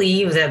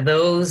believe that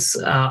those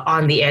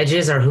on the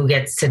edges are who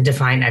gets to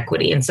define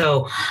equity. And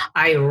so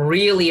I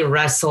really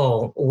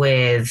wrestle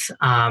with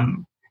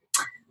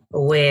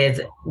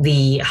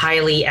the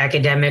highly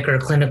academic or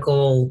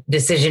clinical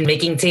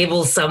decision-making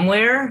tables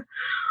somewhere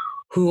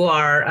who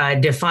are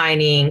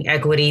defining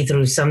equity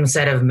through some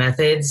set of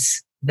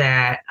methods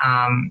that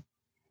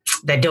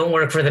don't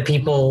work for the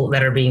people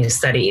that are being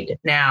studied.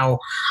 Now,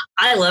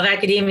 I love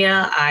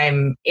academia.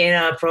 I'm in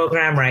a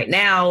program right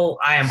now.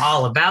 I am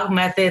all about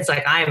methods.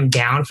 Like, I am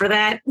down for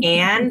that.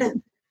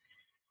 And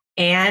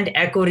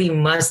equity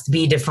must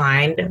be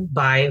defined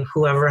by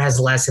whoever has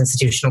less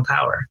institutional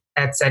power.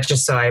 That's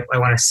just so I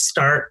want to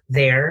start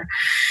there.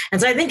 And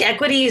so I think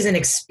equity is an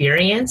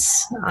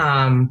experience.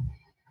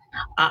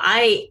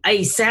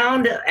 I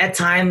sound at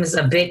times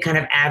a bit kind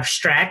of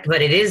abstract,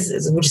 but it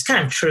is, which is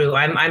kind of true.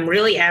 I'm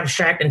really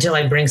abstract until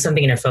I bring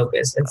something into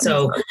focus. And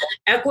so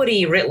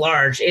equity writ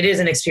large, it is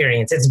an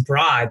experience. It's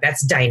broad.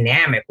 That's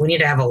dynamic. We need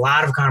to have a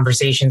lot of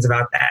conversations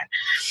about that.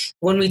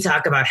 When we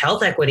talk about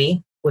health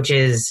equity, which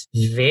is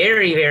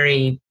very,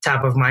 very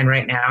top of mind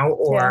right now,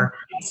 or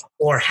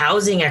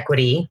housing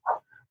equity,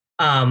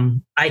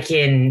 I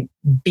can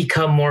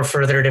become more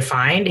further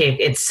defined.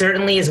 It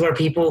certainly is where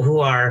people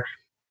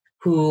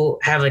who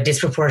have a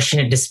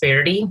disproportionate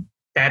disparity,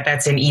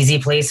 that's an easy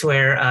place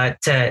where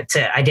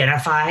to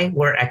identify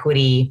where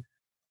equity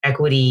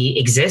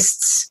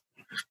exists,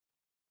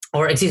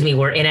 or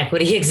where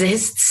inequity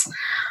exists,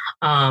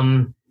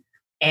 and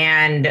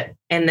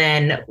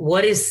then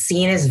what is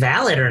seen as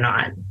valid or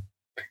not.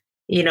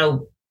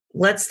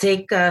 Let's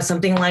take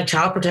something like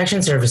child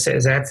protection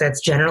services.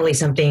 That's generally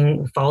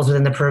something falls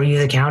within the purview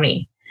of the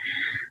county.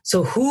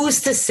 So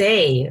who's to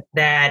say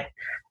that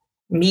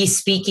me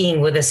speaking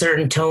with a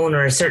certain tone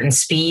or a certain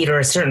speed or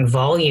a certain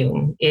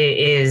volume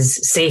is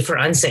safe or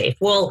unsafe?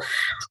 Well,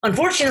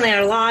 unfortunately,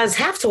 our laws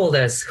have told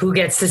us who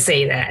gets to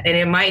say that, and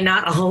it might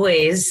not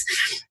always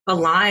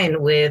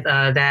align with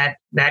that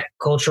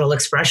cultural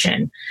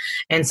expression.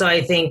 And so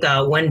I think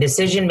when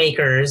decision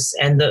makers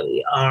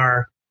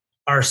are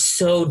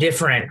so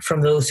different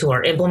from those who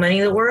are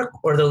implementing the work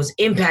or those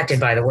impacted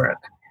by the work,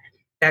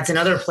 that's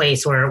another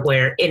place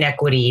where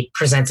inequity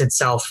presents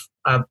itself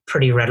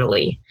pretty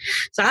readily.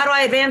 So how do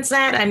I advance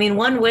that? I mean,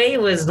 one way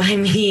was by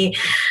me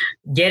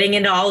getting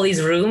into all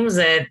these rooms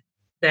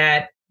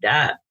that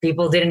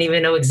people didn't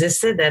even know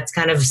existed. That's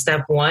kind of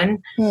step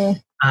one.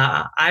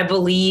 I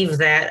believe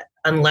that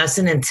unless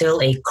and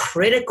until a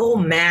critical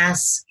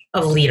mass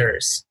of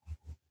leaders,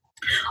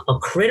 a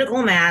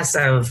critical mass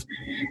of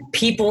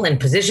people in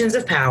positions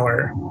of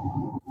power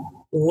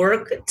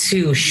work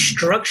to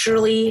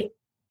structurally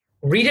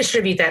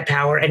redistribute that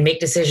power and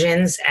make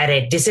decisions at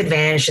a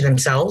disadvantage to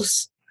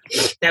themselves,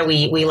 that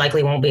we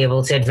likely won't be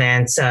able to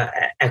advance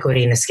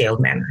equity in a scaled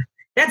manner.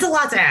 That's a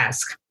lot to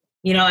ask.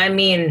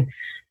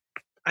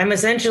 I'm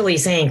essentially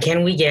saying,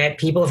 can we get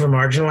people from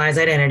marginalized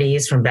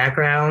identities, from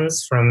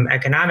backgrounds, from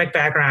economic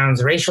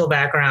backgrounds, racial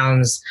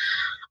backgrounds,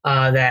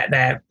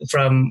 that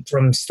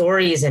from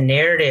stories and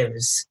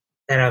narratives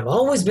that have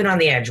always been on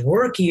the edge,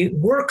 work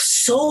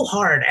so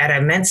hard at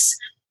immense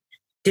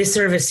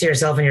disservice to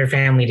yourself and your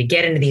family to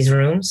get into these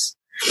rooms,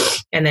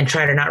 and then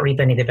try to not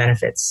reap any of the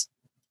benefits,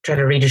 try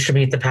to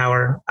redistribute the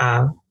power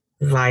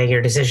via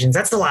your decisions.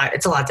 That's a lot.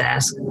 It's a lot to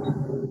ask.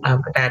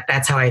 But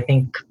that's how I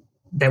think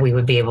that we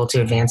would be able to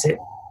advance it.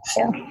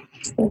 Yeah.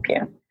 Thank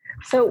you.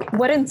 So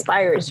what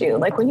inspires you?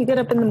 Like, when you get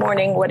up in the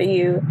morning, what do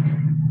you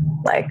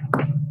like?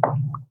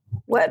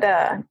 What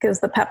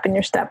gives the pep in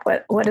your step?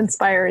 What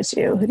inspires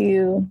you? Who do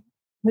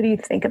you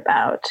think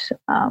about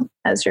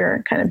as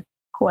you're kind of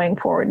going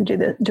forward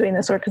and doing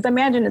this work? Because I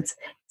imagine it's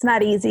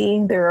not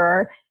easy. There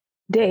are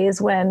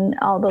days when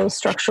all those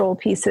structural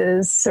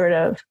pieces sort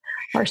of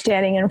are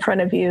standing in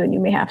front of you and you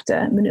may have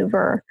to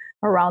maneuver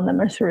around them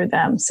or through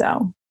them.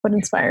 So what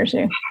inspires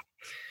you?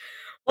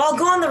 Well, I'll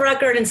go on the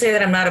record and say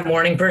that I'm not a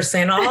morning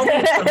person. I'll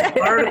read some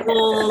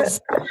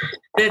articles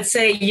that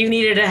say you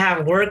needed to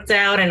have worked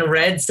out and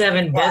read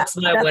 7 books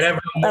by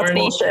whatever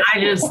morning. I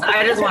just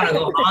want to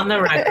go on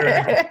the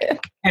record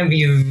and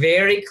be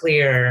very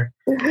clear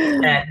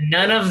that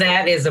none of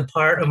that is a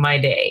part of my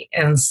day.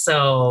 And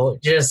so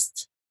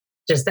just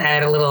to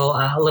add a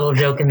little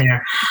joke in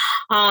there.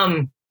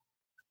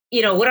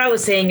 What I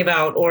was saying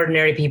about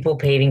ordinary people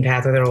paving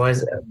path where there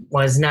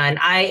was none.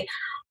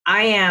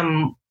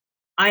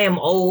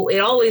 It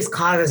always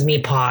causes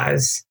me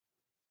pause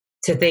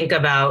to think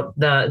about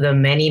the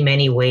many,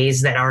 many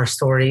ways that our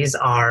stories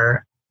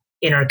are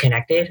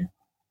interconnected.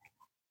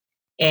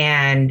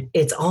 And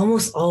it's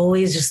almost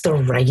always just the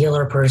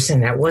regular person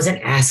that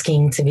wasn't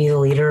asking to be the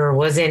leader or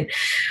wasn't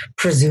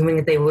presuming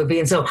that they would be.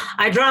 And so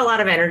I draw a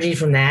lot of energy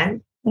from that.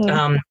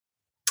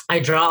 I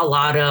draw a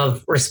lot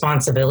of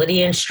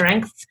responsibility and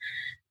strength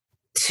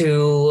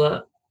to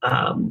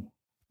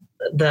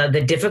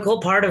the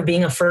difficult part of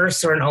being a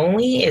first or an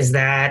only is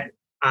that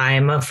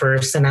I'm a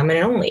first and I'm an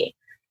only.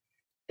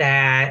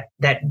 That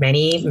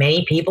many,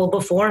 many people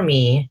before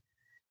me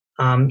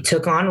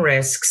took on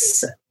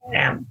risks.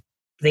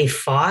 They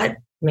fought.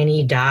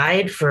 Many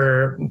died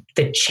for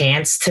the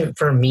chance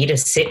for me to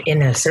sit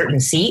in a certain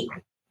seat.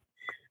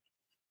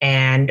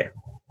 And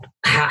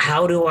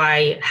how do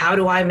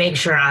I make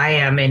sure I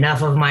am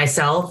enough of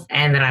myself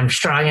and that I'm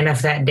strong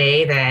enough that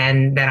day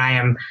and that I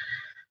am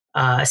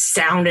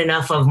sound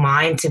enough of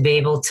mind to be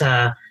able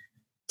to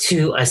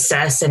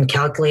assess and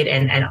calculate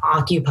and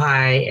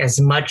occupy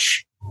as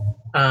much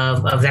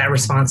of that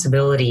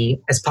responsibility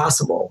as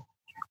possible.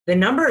 The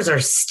numbers are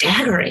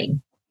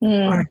staggering.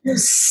 Are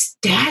just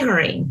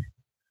staggering.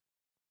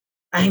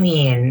 I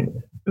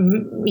mean,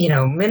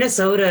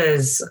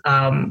 Minnesota's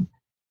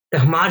the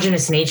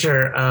homogenous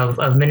nature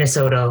of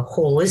Minnesota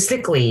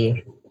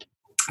holistically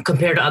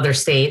compared to other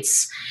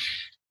states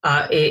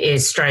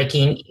is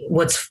striking.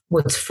 What's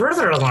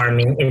further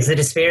alarming is the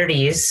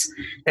disparities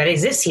that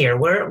exist here.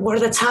 We're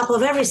the top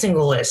of every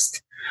single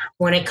list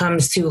when it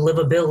comes to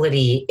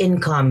livability,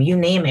 income, you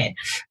name it,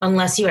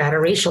 unless you add a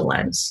racial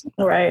lens.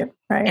 Right.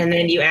 And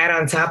then you add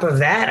on top of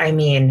that, I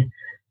mean,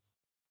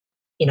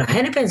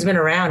 Hennepin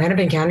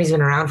County's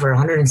been around for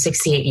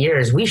 168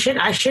 years.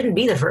 I shouldn't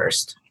be the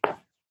first.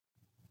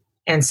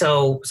 And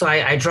so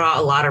I draw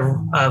a lot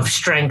of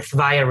strength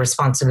via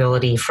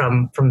responsibility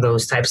from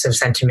those types of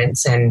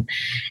sentiments and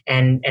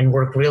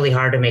work really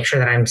hard to make sure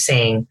that I'm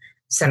staying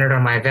centered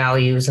on my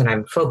values and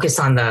I'm focused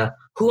on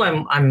who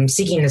I'm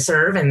seeking to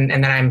serve and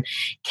that I'm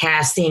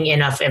casting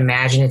enough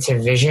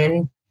imaginative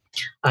vision.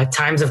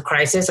 Times of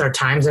crisis are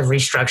times of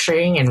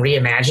restructuring and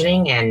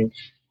reimagining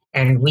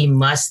and we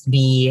must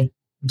be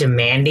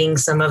demanding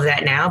some of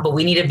that now, but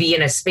we need to be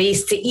in a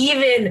space to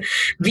even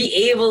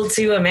be able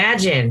to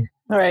imagine.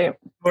 Right.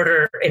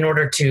 In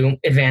order to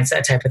advance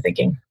that type of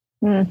thinking.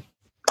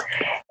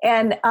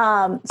 And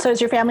so is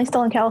your family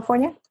still in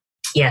California?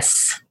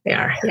 Yes, they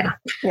are. Yeah.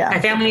 My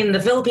family in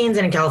the Philippines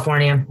and in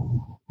California.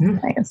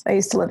 Nice. I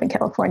used to live in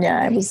California.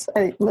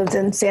 I lived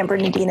in San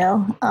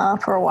Bernardino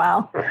for a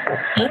while.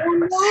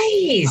 Oh,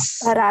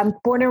 nice. But I'm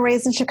born and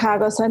raised in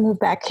Chicago, so I moved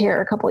back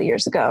here a couple of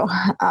years ago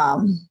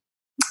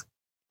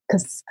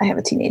because I have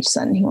a teenage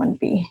son. He wanted to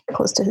be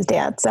close to his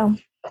dad, so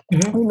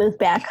we moved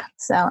back.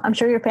 So I'm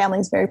sure your family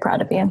is very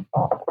proud of you.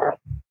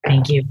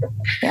 Thank you.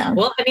 Yeah.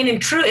 Well, I mean, in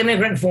true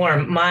immigrant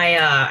form,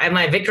 at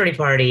my victory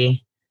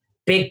party,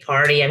 big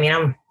party. I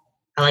mean,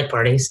 I like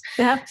parties.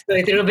 Yeah. So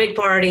I threw a big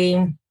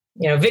party,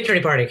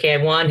 victory party. Okay, I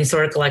won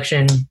historic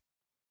collection.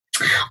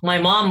 My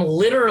mom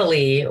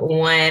literally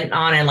went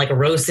on and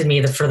roasted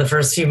me for the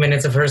first few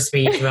minutes of her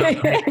speech about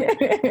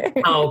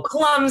how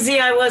clumsy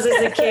I was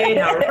as a kid,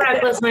 how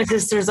reckless my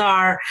sisters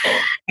are.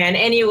 And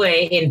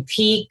anyway, in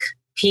peak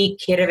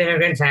kid of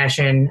immigrant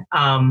fashion,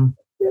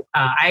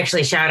 I did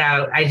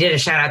a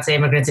shout out to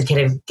immigrants and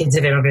kids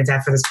of immigrants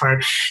after this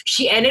part.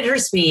 She ended her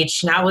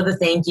speech not with a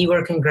thank you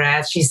or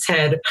congrats. She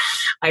said,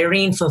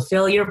 "Irene,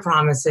 fulfill your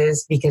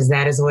promises because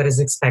that is what is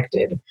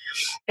expected."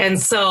 And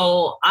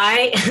so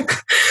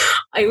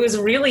it was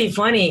really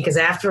funny because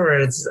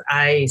afterwards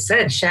I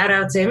said, shout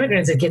out to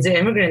immigrants and kids of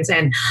immigrants.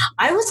 And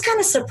I was kind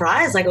of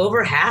surprised,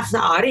 over half the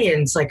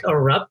audience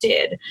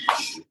erupted.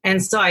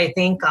 And so I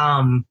think,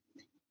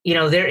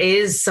 there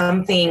is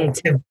something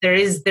there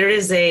is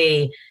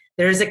a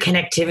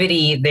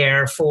connectivity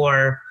there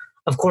for,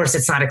 of course,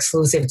 it's not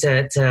exclusive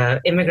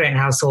to immigrant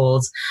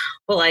households,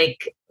 but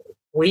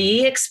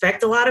we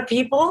expect a lot of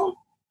people.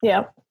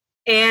 Yeah.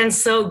 And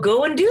so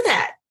go and do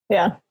that.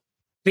 Yeah.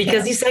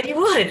 Because you said you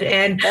would.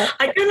 And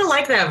I kind of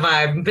like that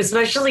vibe,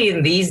 especially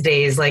in these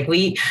days.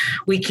 We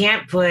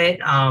can't put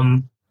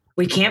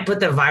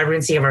the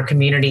vibrancy of our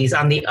communities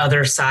on the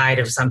other side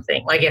of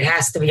something. It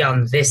has to be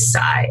on this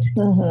side.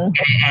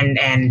 Mm-hmm.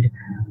 And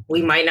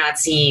we might not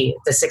see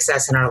the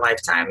success in our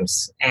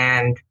lifetimes.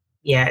 And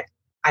yet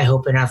I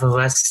hope enough of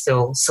us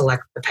still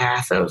select the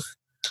path of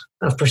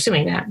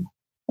pursuing that.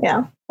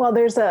 Yeah. Well,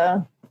 there's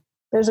a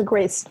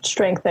great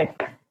strength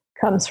that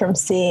comes from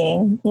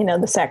seeing,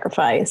 the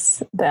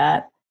sacrifice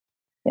that,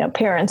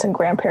 parents and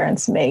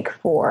grandparents make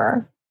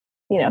for,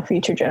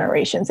 future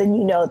generations.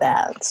 And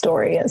that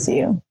story as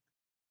you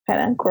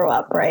kind of grow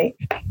up, right?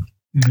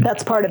 Mm-hmm.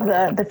 That's part of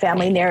the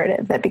family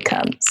narrative that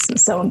becomes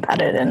so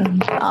embedded in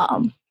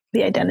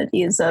the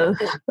identities of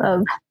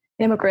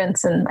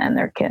immigrants and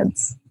their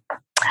kids.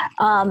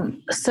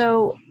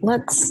 So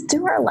let's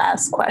do our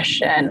last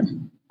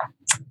question.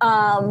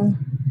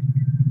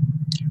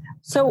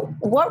 So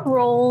what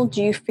role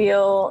do you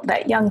feel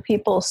that young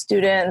people,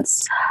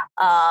 students,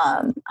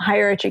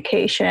 higher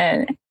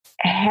education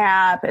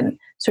have, and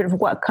sort of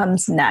what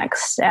comes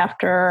next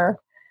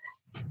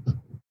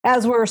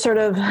as we're sort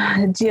of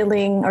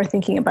dealing or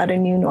thinking about a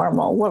new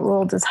normal? What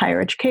role does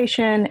higher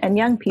education and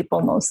young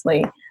people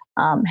mostly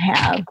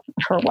have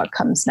for what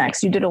comes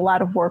next? You did a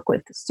lot of work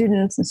with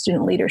students and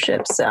student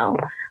leadership. So,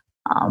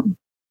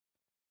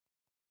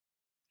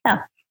 yeah.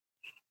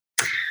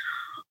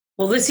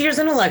 Well, this year's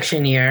an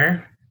election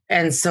year.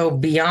 And so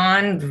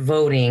beyond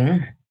voting,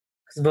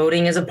 because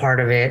voting is a part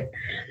of it,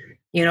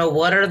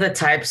 what are the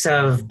types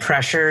of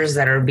pressures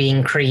that are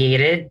being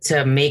created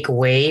to make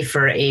way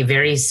for a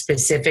very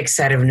specific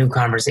set of new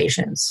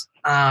conversations?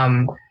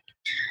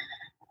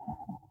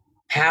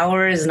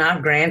 Power is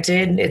not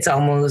granted. It's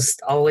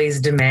almost always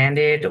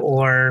demanded,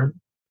 or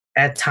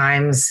at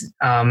times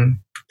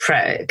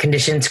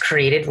conditions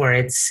created where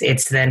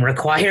it's then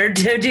required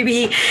to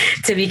be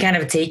kind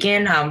of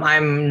taken.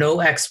 I'm no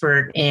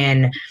expert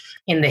in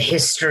the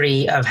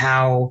history of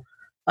how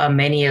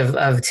many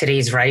of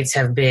today's rights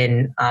have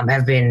been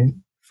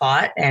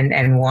fought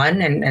and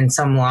won and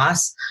some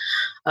lost.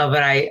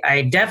 But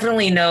I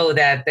definitely know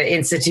that the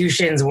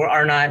institutions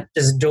are not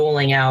just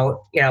doling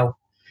out,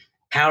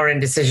 power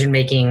and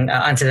decision-making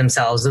unto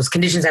themselves. Those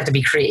conditions have to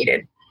be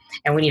created.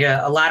 And we need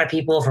a lot of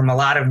people from a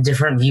lot of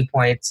different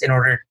viewpoints in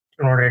order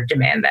to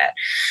demand that.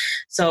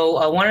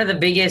 So one of the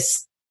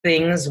biggest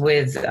things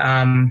with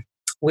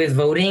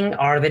voting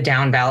are the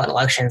down ballot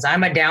elections.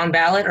 I'm a down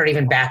ballot or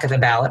even back of the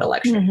ballot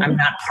election. Mm-hmm. I'm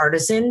not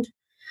partisan.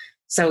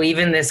 So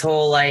even this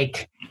whole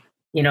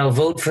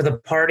vote for the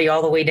party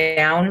all the way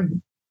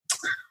down,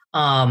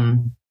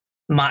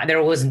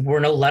 there were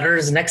no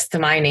letters next to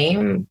my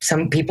name.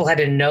 Some people had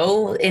to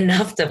know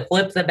enough to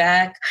flip to the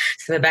back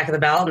of the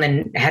ballot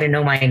and then had to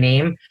know my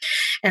name.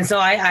 And so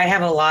I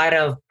have a lot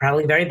of,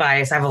 probably very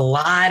biased, I have a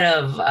lot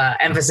of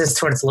emphasis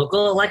towards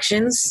local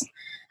elections,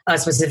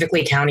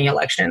 specifically county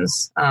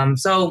elections.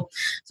 So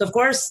of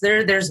course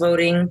there's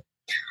voting.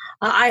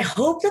 I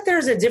hope that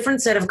there's a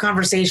different set of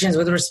conversations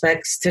with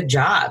respects to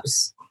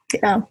jobs.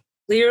 Yeah.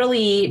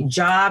 Clearly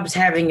jobs,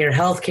 having your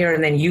health care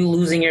and then you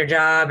losing your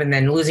job and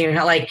then losing your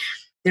health,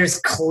 there's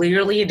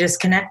clearly a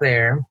disconnect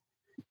there,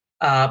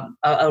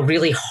 a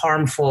really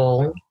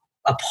harmful,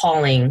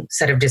 appalling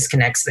set of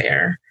disconnects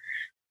there.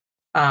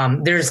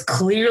 There's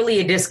clearly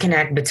a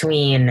disconnect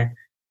between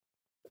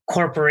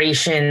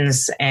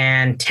corporations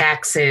and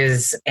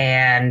taxes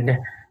and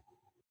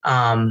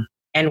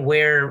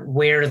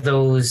where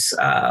those,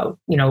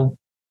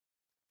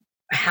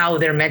 how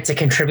they're meant to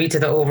contribute to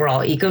the overall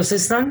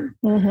ecosystem.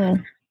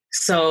 Mm-hmm.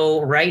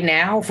 So right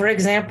now, for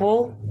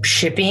example,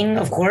 shipping,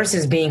 of course,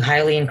 is being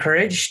highly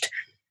encouraged.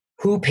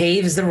 Who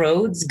paves the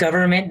roads?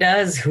 Government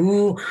does.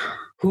 Who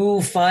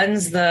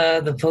funds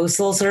the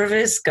postal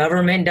service?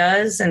 Government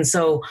does. And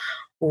so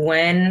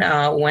when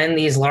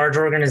these large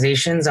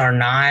organizations are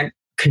not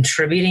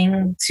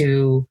contributing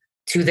to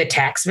the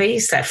tax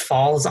base that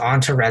falls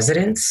onto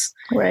residents,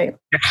 right,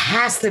 there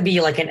has to be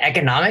an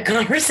economic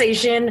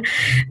conversation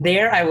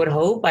there. I would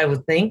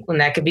think, when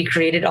that could be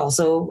created,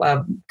 also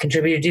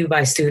contributed to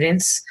by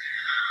students.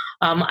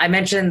 I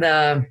mentioned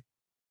the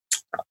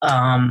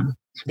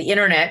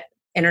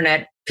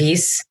internet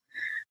piece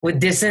with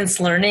distance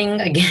learning.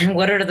 Again,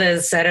 what are the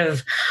set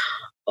of,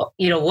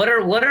 what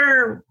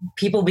are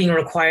people being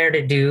required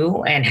to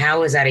do, and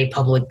how is that a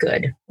public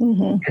good?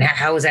 Mm-hmm. And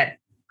how is that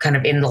kind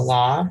of in the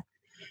law?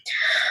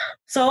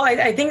 So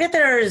I think that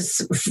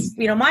there's,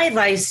 my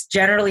advice,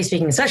 generally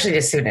speaking, especially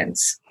to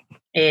students,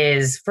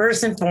 is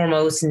first and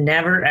foremost,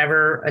 never,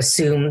 ever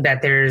assume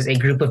that there's a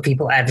group of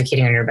people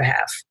advocating on your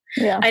behalf.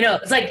 Yeah. I know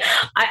it's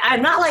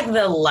I'm not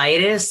the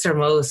lightest or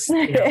most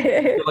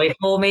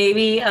joyful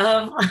maybe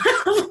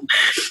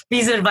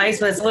piece of advice,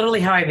 but it's literally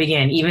how I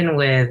begin, even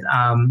with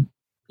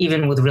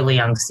really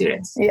young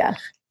students. Yeah.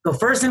 So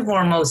first and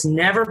foremost,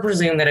 never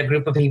presume that a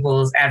group of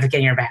people is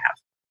advocating on your behalf.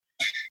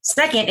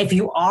 Second, if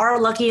you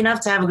are lucky enough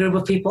to have a group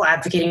of people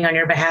advocating on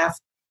your behalf,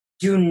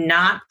 do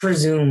not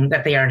presume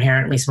that they are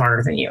inherently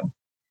smarter than you.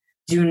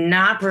 Do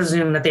not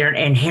presume that they are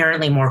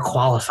inherently more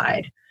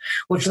qualified,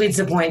 which leads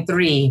to point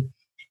 3.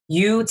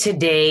 You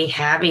today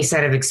have a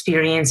set of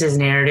experiences,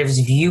 narratives,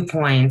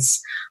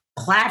 viewpoints,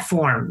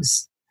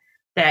 platforms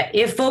that,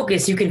 if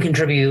focused, you can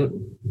contribute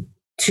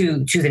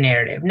to the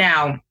narrative.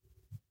 Now,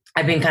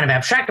 I've been kind of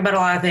abstract about a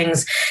lot of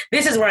things.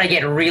 This is where I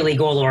get really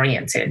goal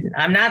oriented.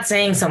 I'm not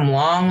saying some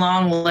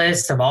long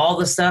list of all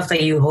the stuff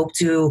that you hope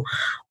to,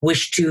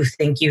 wish to,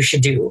 think you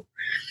should do.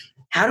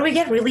 How do we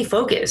get really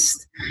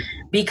focused?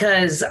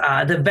 Because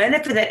the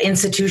benefit that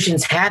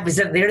institutions have is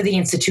that they're the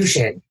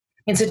institution.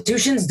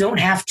 Institutions don't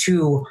have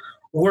to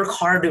work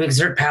hard to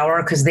exert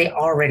power because they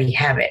already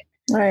have it.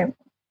 Right.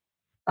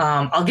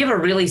 I'll give a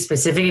really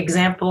specific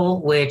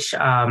example, which you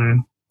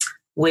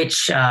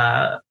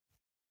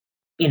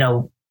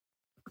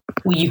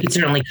could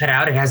certainly cut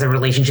out. It has a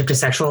relationship to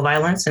sexual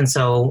violence, and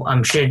so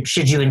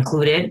should you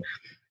include it,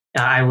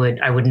 I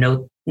would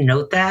note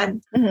that.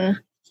 Mm-hmm.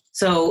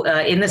 So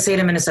in the state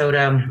of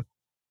Minnesota,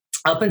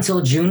 up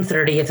until June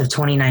 30th of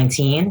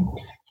 2019,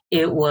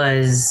 it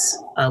was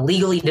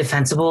legally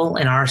defensible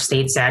in our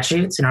state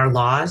statutes, in our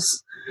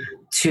laws,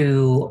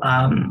 to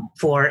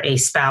for a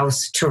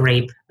spouse to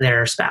rape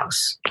their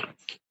spouse.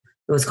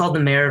 It was called the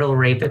marital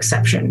rape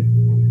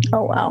exception.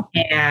 Oh, wow.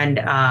 And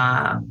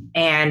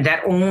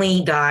that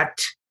only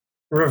got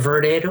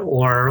reverted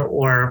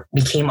or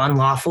became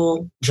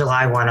unlawful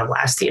July 1 of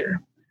last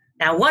year.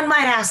 Now, one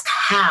might ask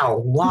how,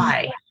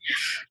 why?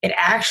 It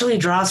actually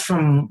draws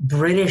from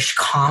British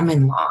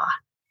common law.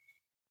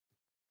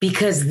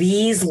 Because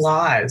these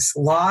laws,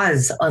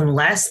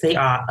 unless they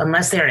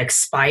are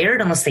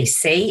expired, unless they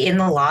say in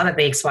the law that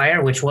they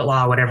expire, what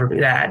law would ever do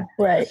that?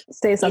 Right.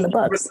 Stays on the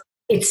books.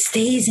 It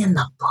stays in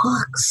the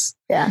books.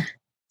 Yeah.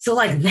 So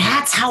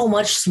that's how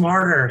much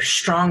smarter,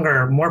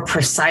 stronger, more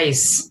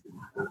precise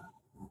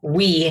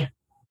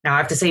now I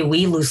have to say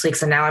we loosely,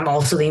 because now I'm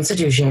also the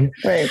institution.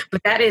 Right.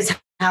 But that is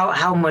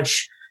how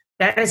much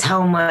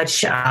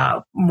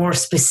more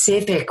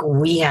specific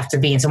we have to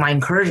be. And so my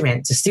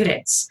encouragement to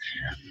students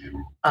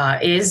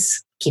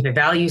is keep it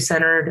value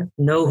centered,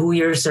 know who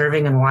you're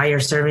serving and why you're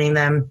serving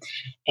them,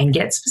 and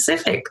get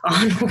specific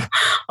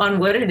on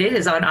what it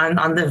is,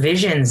 on the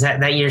visions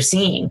that you're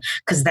seeing,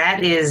 because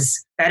that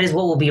is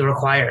what will be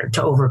required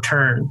to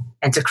overturn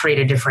and to create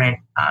a different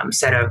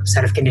set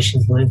of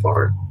conditions moving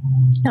forward.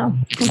 No,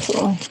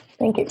 absolutely.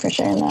 Thank you for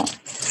sharing that.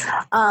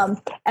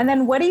 And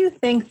then what do you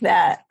think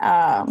that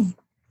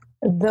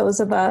those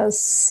of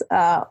us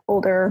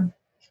older,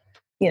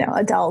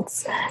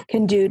 adults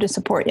can do to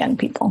support young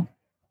people?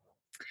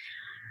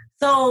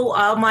 So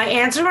my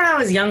answer when I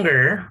was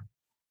younger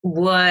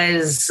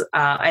was,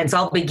 and so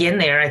I'll begin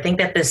there. I think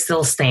that this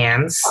still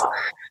stands.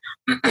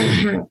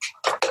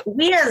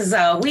 We as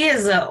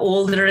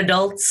older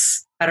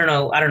adults, I don't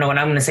know, and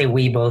I'm going to say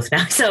we both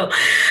now. So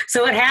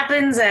what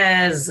happens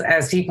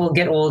as people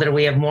get older,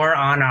 we have more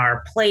on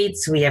our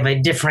plates. We have a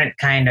different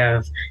kind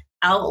of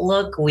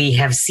outlook. We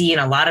have seen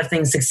a lot of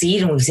things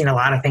succeed, and we've seen a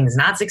lot of things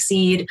not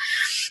succeed.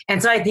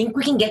 And so I think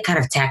we can get kind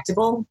of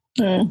tactical.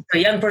 So a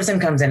young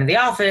person comes into the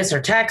office or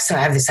texts, so I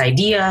have this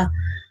idea.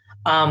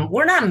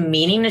 We're not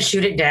meaning to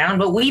shoot it down,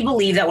 but we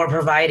believe that we're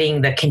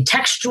providing the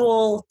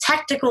contextual,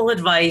 tactical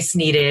advice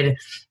needed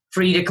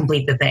for you to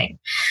complete the thing.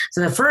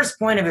 So the first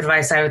point of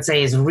advice I would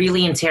say is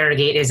really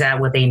interrogate, is that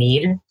what they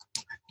need?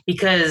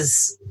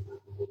 Because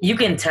you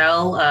can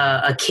tell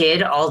a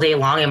kid all day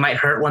long it might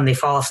hurt when they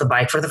fall off the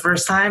bike for the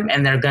first time,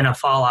 and they're going to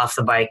fall off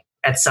the bike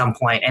at some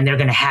point, and they're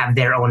going to have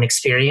their own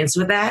experience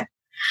with that.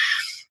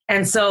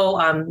 And so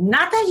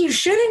not that you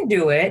shouldn't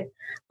do it,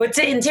 but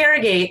to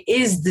interrogate,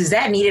 is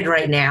that needed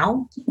right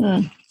now?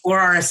 Or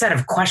are a set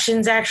of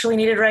questions actually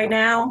needed right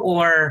now?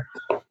 Or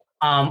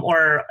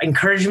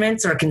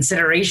encouragements or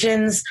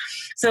considerations?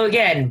 So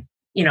again,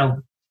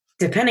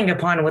 depending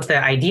upon what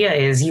the idea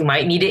is, you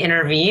might need to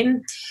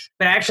intervene.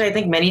 But actually, I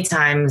think many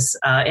times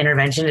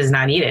intervention is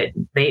not needed.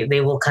 They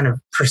will kind of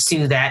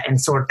pursue that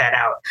and sort that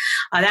out.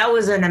 That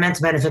was an immense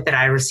benefit that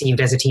I received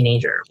as a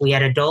teenager. We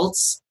had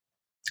adults.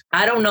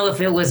 I don't know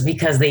if it was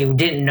because they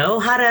didn't know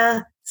how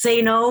to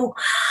say no.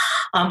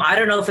 I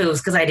don't know if it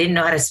was because I didn't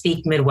know how to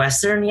speak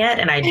Midwestern yet,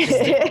 and I just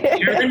didn't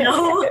hear the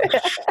no.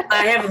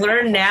 I have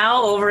learned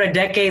now, over a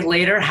decade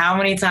later, how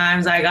many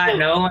times I got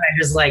no, and I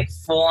just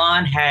full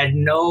on had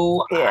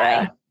no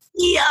idea.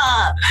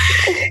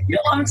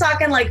 I'm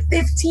talking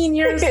 15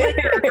 years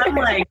later. I'm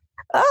like,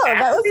 oh,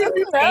 that was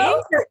something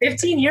for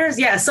 15 years.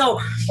 Yeah. So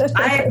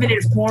I have been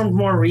informed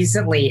more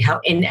recently how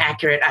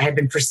inaccurate I had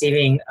been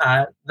perceiving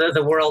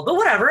the world, but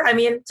whatever. I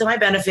mean, to my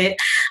benefit,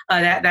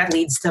 that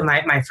leads to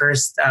my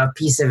first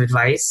piece of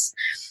advice.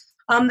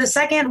 The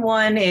second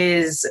one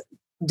is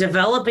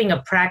developing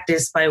a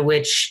practice by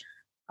which,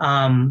 so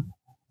I'm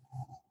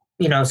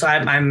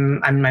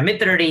in my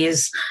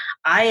mid-30s.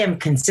 I am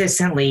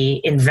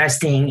consistently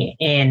investing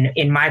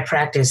in my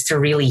practice to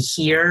really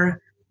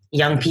hear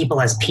young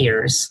people as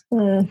peers.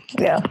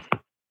 Yeah.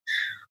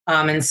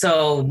 And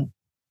so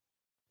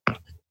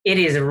it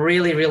is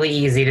really, really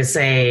easy to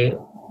say,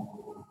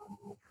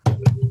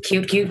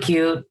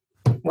 cute,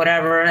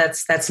 whatever,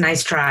 that's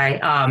nice try.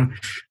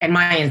 And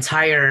my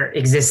entire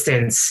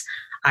existence,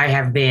 I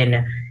have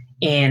been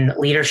in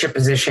leadership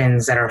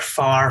positions that are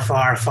far,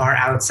 far, far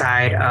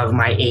outside of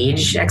my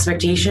age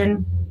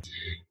expectation.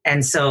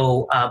 And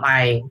so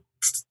I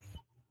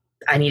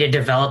need to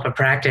develop a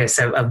practice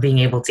of being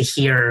able to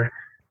hear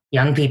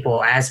young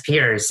people as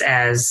peers,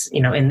 as,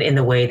 you know, in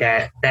the way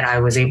that I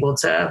was able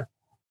to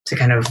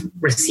kind of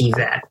receive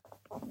that.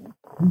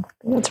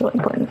 That's really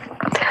important.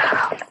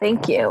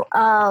 Thank you.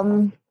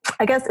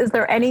 I guess, is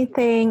there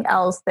anything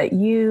else that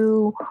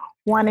you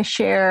want to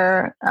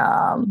share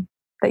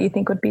that you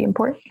think would be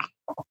important?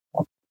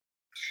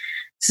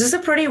 This is a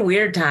pretty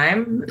weird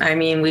time. I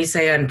mean, we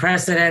say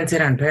unprecedented,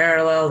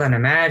 unparalleled,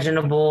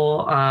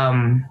 unimaginable.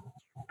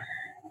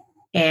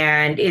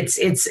 And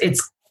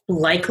it's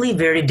likely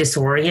very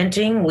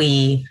disorienting.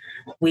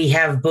 We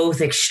have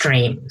both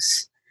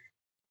extremes.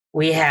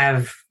 We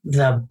have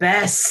the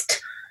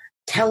best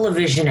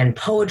television and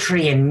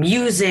poetry and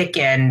music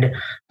and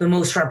the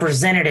most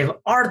representative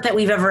art that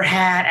we've ever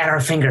had at our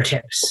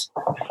fingertips.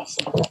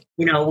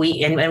 You know,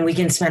 we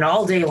can spend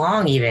all day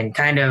long even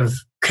kind of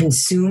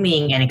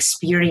consuming and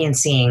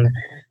experiencing,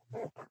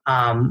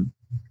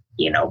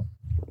 you know,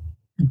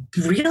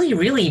 really,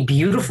 really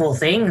beautiful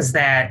things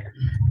that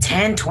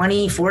 10,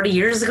 20, 40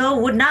 years ago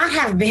would not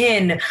have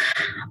been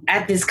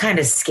at this kind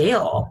of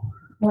scale.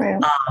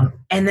 Right.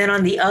 And then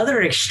on the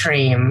other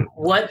extreme,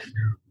 what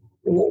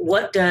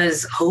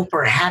does hope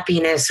or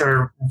happiness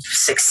or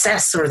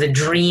success or the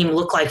dream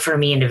look like for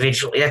me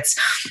individually?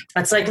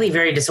 That's likely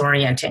very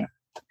disorienting.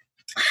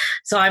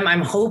 So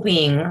I'm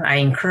hoping, I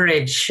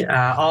encourage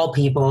all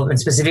people, and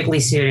specifically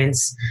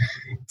students,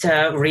 to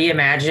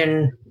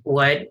reimagine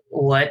what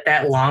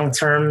that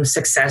long-term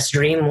success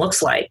dream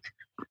looks like.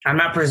 I'm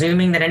not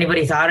presuming that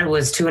anybody thought it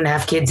was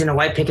 2.5 kids in a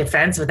white picket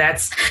fence, but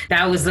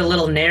that was the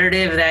little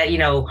narrative that, you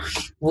know,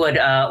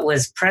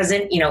 was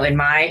present, you know, in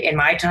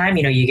my time.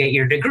 You know, you get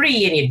your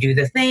degree and you do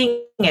the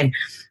thing. And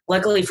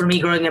luckily for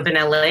me, growing up in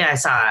LA, I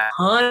saw a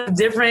ton of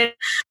different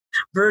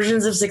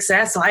versions of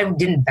success. So I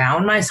didn't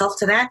bound myself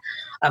to that.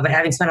 But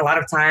having spent a lot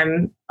of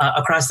time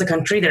across the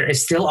country, there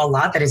is still a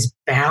lot that is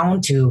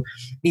bound to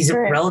these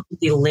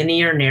relatively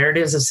linear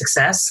narratives of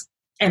success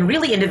and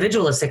really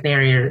individualistic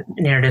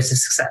narratives of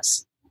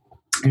success.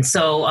 And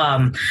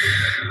so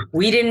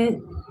we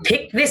didn't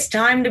pick this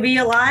time to be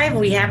alive.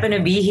 We happen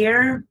to be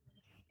here.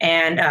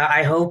 And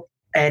I hope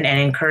and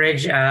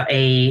encourage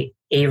a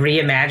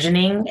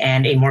reimagining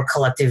and a more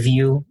collective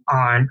view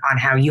on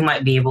how you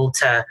might be able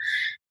to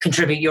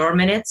contribute your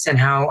minutes and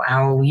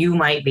how you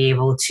might be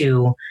able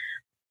to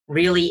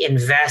really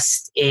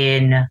invest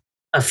in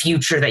a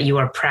future that you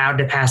are proud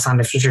to pass on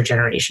to future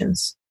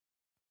generations.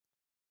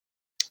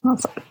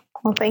 Awesome.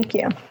 Well, thank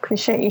you.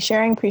 Appreciate you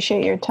sharing,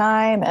 appreciate your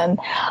time, and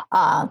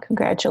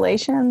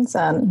congratulations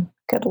and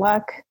good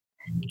luck.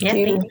 Yeah,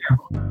 thank you.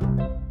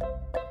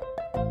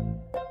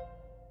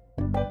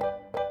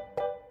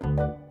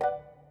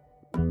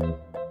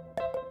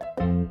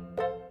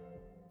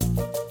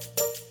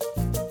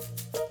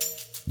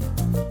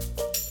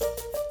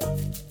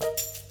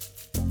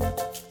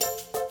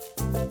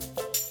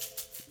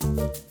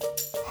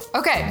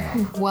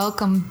 Okay,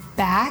 welcome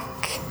back.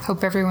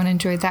 Hope everyone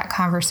enjoyed that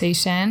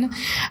conversation.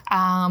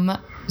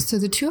 So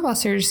the two of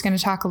us are just going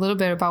to talk a little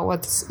bit about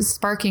what's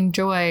sparking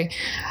joy.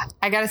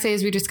 I got to say,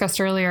 as we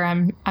discussed earlier,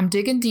 I'm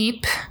digging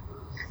deep.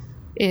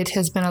 It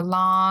has been a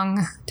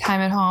long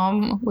time at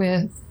home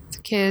with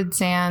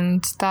kids,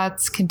 and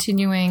that's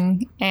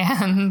continuing.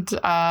 And,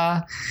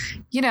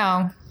 you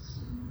know,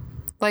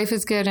 life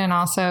is good and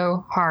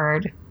also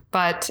hard.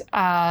 But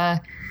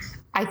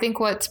I think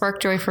what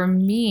sparked joy for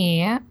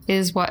me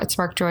is what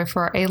sparked joy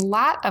for a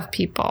lot of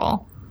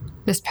people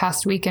this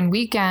past week and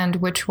weekend,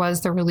 which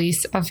was the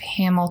release of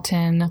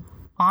Hamilton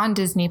on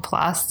Disney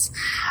Plus.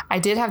 I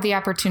did have the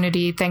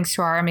opportunity, thanks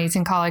to our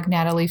amazing colleague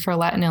Natalie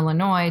Ferlette in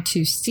Illinois,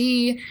 to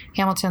see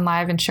Hamilton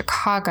live in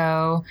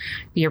Chicago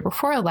the year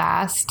before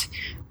last.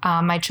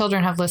 My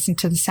children have listened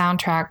to the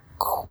soundtrack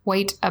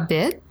quite a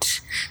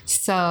bit,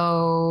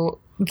 so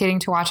getting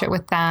to watch it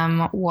with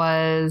them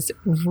was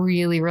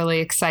really, really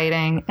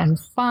exciting and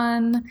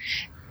fun.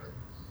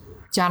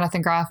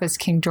 Jonathan Groff as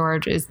King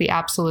George is the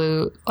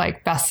absolute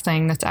best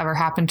thing that's ever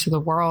happened to the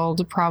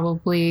world,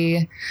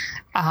 probably.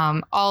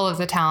 All of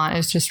the talent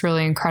is just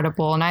really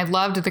incredible. And I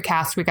loved the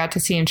cast we got to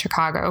see in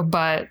Chicago,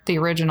 but the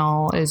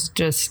original is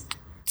just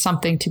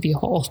something to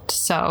behold.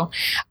 So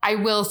I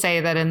will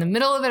say that in the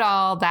middle of it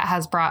all, that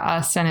has brought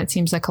us, and it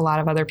seems like a lot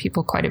of other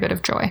people, quite a bit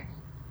of joy.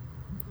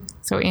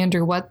 So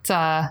Andrew,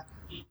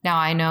 now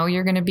I know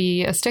you're going to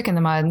be a stick in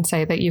the mud and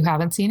say that you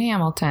haven't seen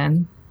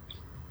Hamilton.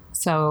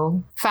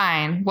 So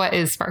fine. What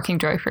is sparking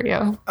joy for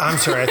you? I'm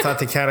sorry. I thought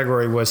the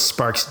category was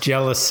sparks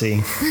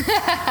jealousy.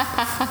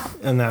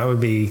 And that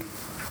would be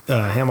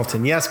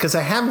Hamilton. Yes, because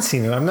I haven't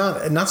seen it. I'm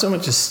not so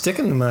much a stick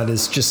in the mud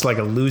as just like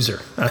a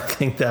loser. I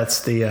think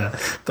that's the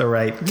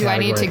right category. Do I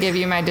need to give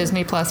you my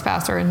Disney Plus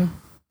password?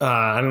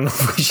 I don't know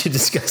if we should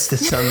discuss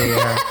this on the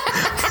air.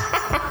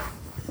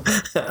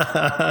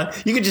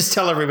 You could just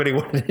tell everybody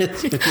what it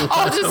is.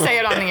 I'll just say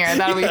it on the air.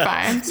 That'll be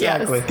fine.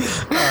 Exactly.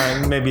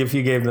 Yes. Maybe if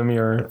you gave them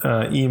your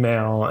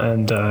email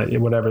and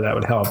whatever, that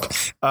would help.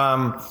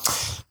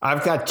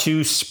 I've got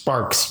two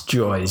sparks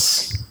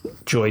joys.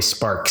 Joy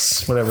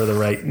Sparks, whatever the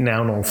right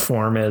nounal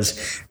form is,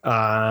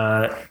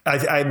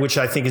 which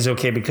I think is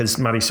okay because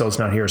Marisol's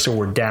not here, so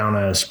we're down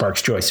a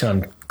Sparks Joy, so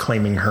I'm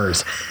claiming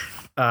hers.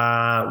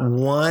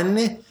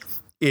 One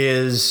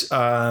is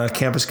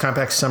Campus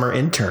Compact Summer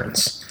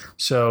Interns.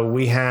 So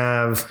we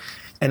have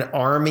an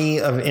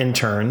army of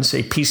interns,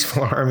 a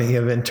peaceful army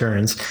of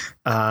interns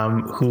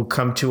who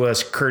come to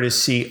us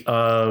courtesy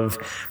of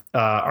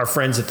our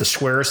friends at the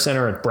Swearer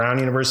Center at Brown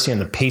University and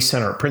the Pace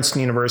Center at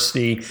Princeton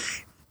University.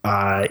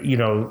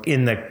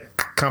 In the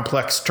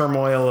complex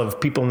turmoil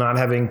of people not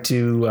having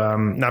to,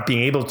 not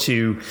being able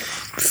to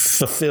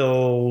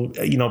fulfill,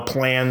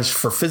 plans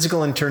for physical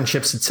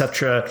internships, et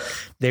cetera,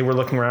 they were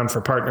looking around for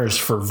partners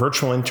for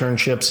virtual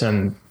internships.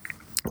 And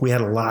we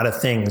had a lot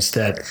of things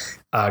that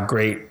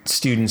great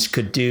students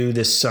could do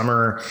this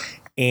summer.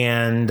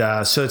 And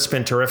so it's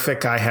been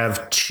terrific. I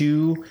have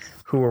 2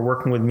 who are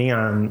working with me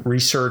on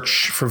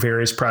research for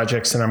various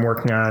projects that I'm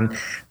working on,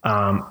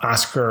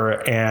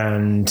 Oscar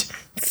and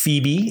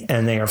Phoebe,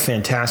 and they are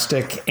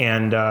fantastic.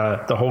 And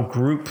the whole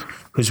group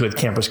who's with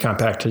Campus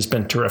Compact has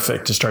been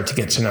terrific to start to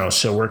get to know.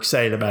 So we're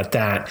excited about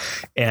that.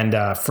 And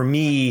for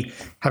me,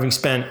 having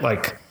spent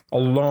like a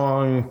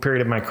long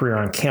period of my career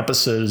on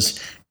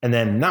campuses and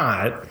then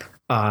not,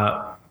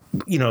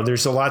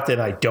 there's a lot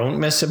that I don't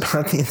miss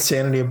about the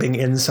insanity of being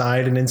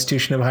inside an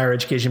institution of higher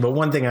education. But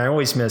one thing I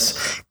always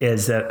miss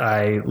is that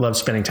I love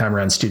spending time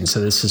around students.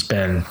 So this has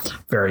been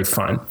very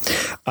fun.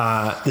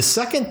 The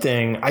second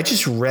thing, I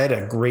just read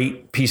a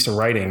great piece of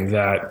writing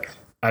that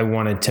I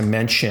wanted to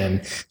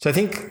mention. So I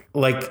think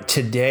like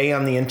today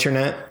on the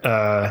internet,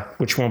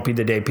 which won't be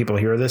the day people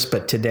hear this,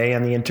 but today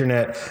on the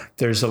internet,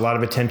 there's a lot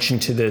of attention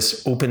to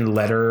this open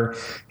letter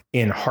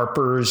in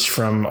Harper's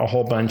from a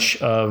whole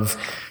bunch of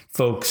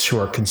folks who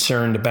are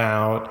concerned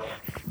about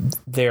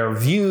their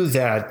view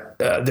that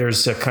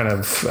there's a kind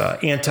of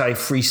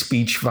anti-free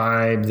speech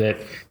vibe that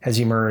has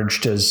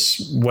emerged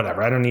as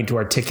whatever. I don't need to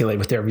articulate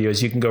what their view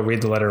is. You can go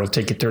read the letter. It'll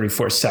take you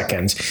 34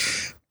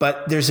 seconds.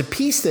 But there's a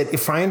piece that,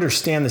 if I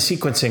understand the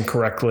sequencing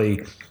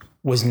correctly,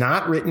 was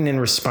not written in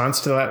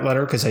response to that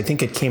letter because I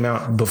think it came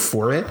out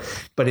before it,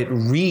 but it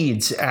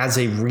reads as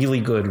a really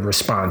good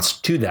response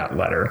to that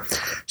letter.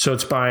 So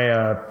it's by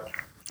a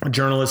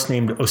journalist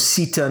named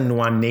Osita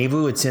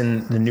Nwanevu. It's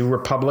in the New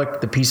Republic.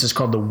 The piece is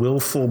called The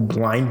Willful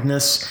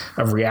Blindness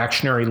of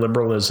Reactionary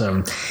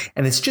Liberalism.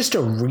 And it's just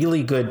a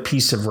really good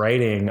piece of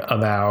writing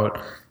about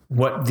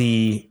what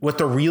the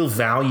real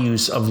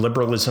values of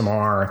liberalism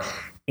are.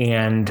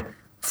 And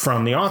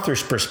from the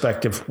author's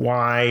perspective,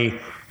 why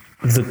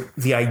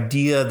the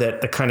idea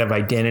that the kind of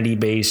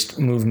identity-based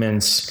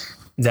movements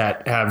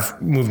that have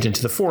moved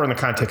into the fore in the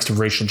context of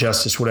racial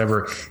justice,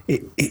 whatever,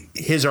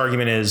 his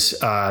argument is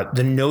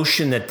the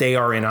notion that they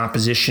are in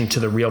opposition to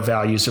the real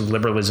values of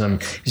liberalism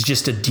is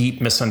just a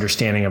deep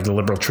misunderstanding of the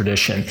liberal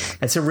tradition.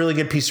 It's a really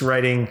good piece of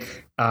writing.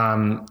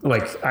 I'm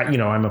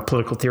a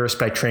political theorist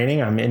by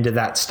training. I'm into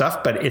that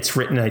stuff, but it's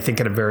written, I think,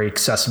 in a very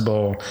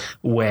accessible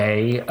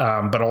way,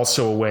 but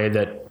also a way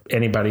that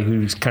anybody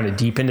who's kind of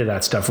deep into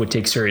that stuff would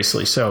take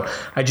seriously. So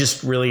I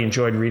just really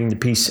enjoyed reading the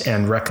piece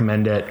and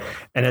recommend it.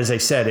 And as I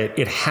said,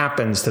 it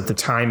happens that the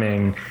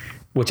timing,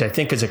 which I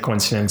think is a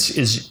coincidence,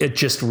 it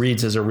just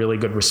reads as a really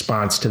good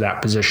response to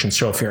that position.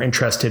 So if you're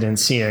interested in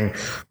seeing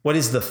what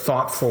is the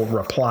thoughtful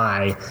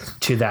reply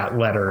to that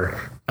letter,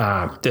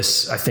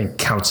 this, I think,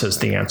 counts as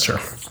the answer.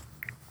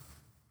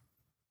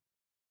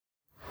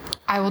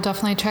 I will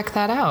definitely check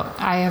that out.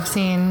 I have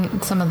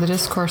seen some of the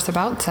discourse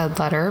about said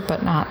letter,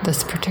 but not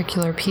this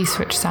particular piece,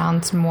 which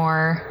sounds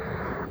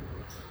more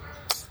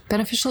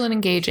beneficial and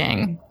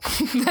engaging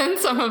than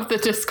some of the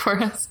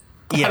discourse.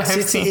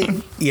 Yes,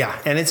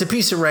 and it's a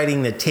piece of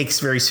writing that takes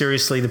very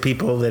seriously the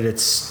people that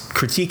it's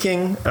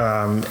critiquing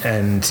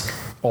and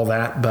all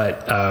that.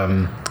 But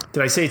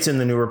did I say it's in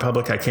the New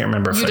Republic? I can't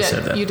remember if I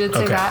said that. You did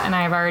say that, and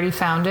I've already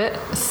found it.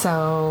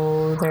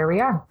 So there we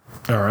are.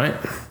 All right.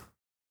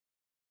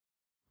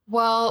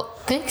 Well,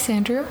 thanks,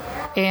 Andrew.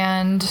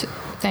 And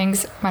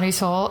thanks,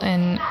 Marisol,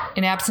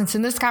 in absence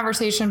in this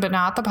conversation, but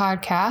not the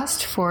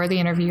podcast, for the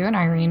interview, and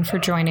Irene for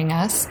joining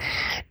us.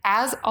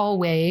 As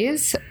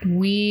always,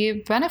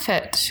 we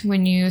benefit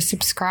when you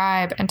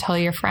subscribe and tell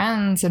your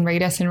friends and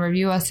rate us and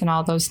review us and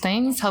all those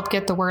things. Help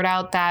get the word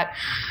out that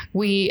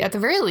we, at the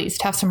very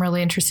least, have some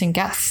really interesting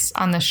guests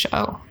on this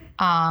show.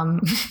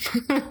 And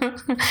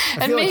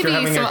maybe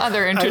some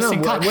other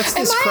interesting. What's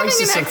this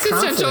crisis an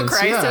existential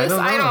crisis? Yeah,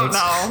 I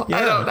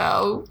don't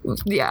know.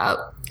 Yeah,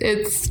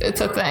 it's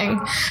a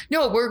thing.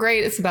 No, we're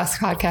great. It's the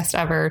best podcast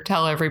ever.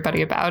 Tell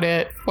everybody about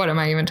it. What am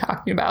I even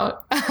talking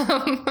about?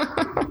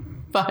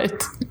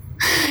 But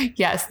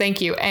yes, thank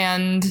you.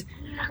 And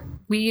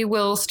we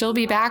will still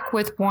be back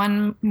with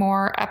one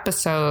more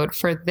episode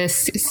for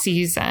this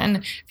season.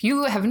 If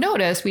you have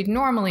noticed, we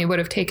normally would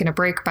have taken a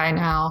break by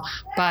now,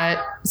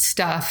 but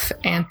stuff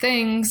and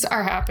things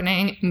are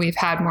happening and we've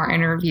had more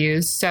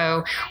interviews.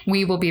 So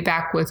we will be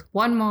back with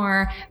one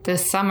more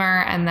this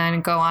summer and then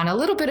go on a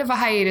little bit of a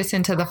hiatus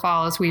into the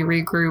fall as we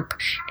regroup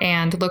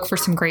and look for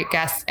some great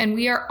guests. And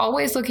we are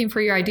always looking for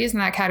your ideas in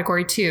that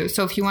category too.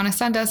 So if you want to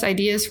send us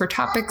ideas for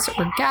topics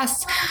or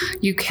guests,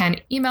 you can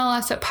email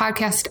us at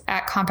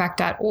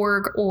podcast@compact.org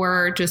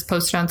or just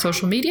post it on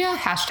social media,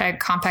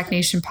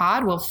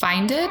 #CompactNationPod. We'll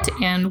find it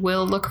and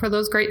we'll look for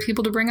those great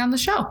people to bring on the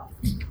show.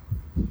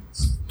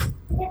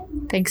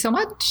 Thanks so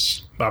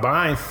much.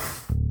 Bye-bye.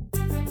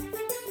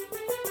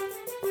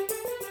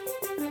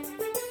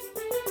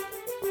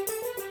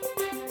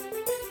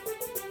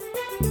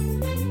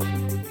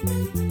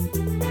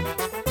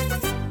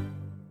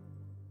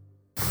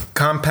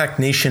 Compact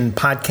Nation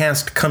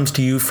podcast comes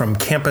to you from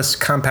Campus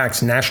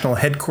Compact's national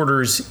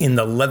headquarters in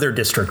the Leather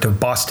District of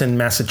Boston,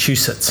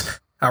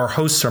 Massachusetts. Our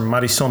hosts are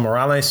Marisol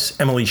Morales,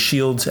 Emily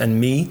Shields, and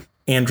me,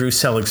 Andrew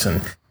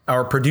Seligson.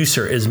 Our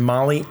producer is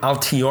Molly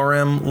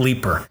Altiorem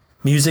Leaper.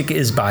 Music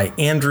is by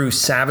Andrew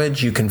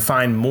Savage. You can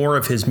find more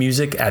of his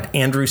music at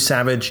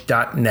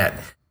andrewsavage.net.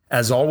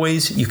 As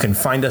always, you can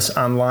find us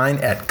online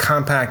at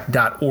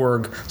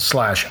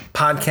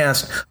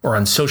compact.org/podcast or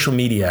on social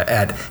media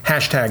at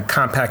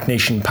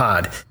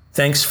 #CompactNationPod.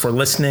 Thanks for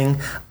listening.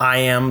 I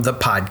am the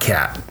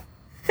Podcat.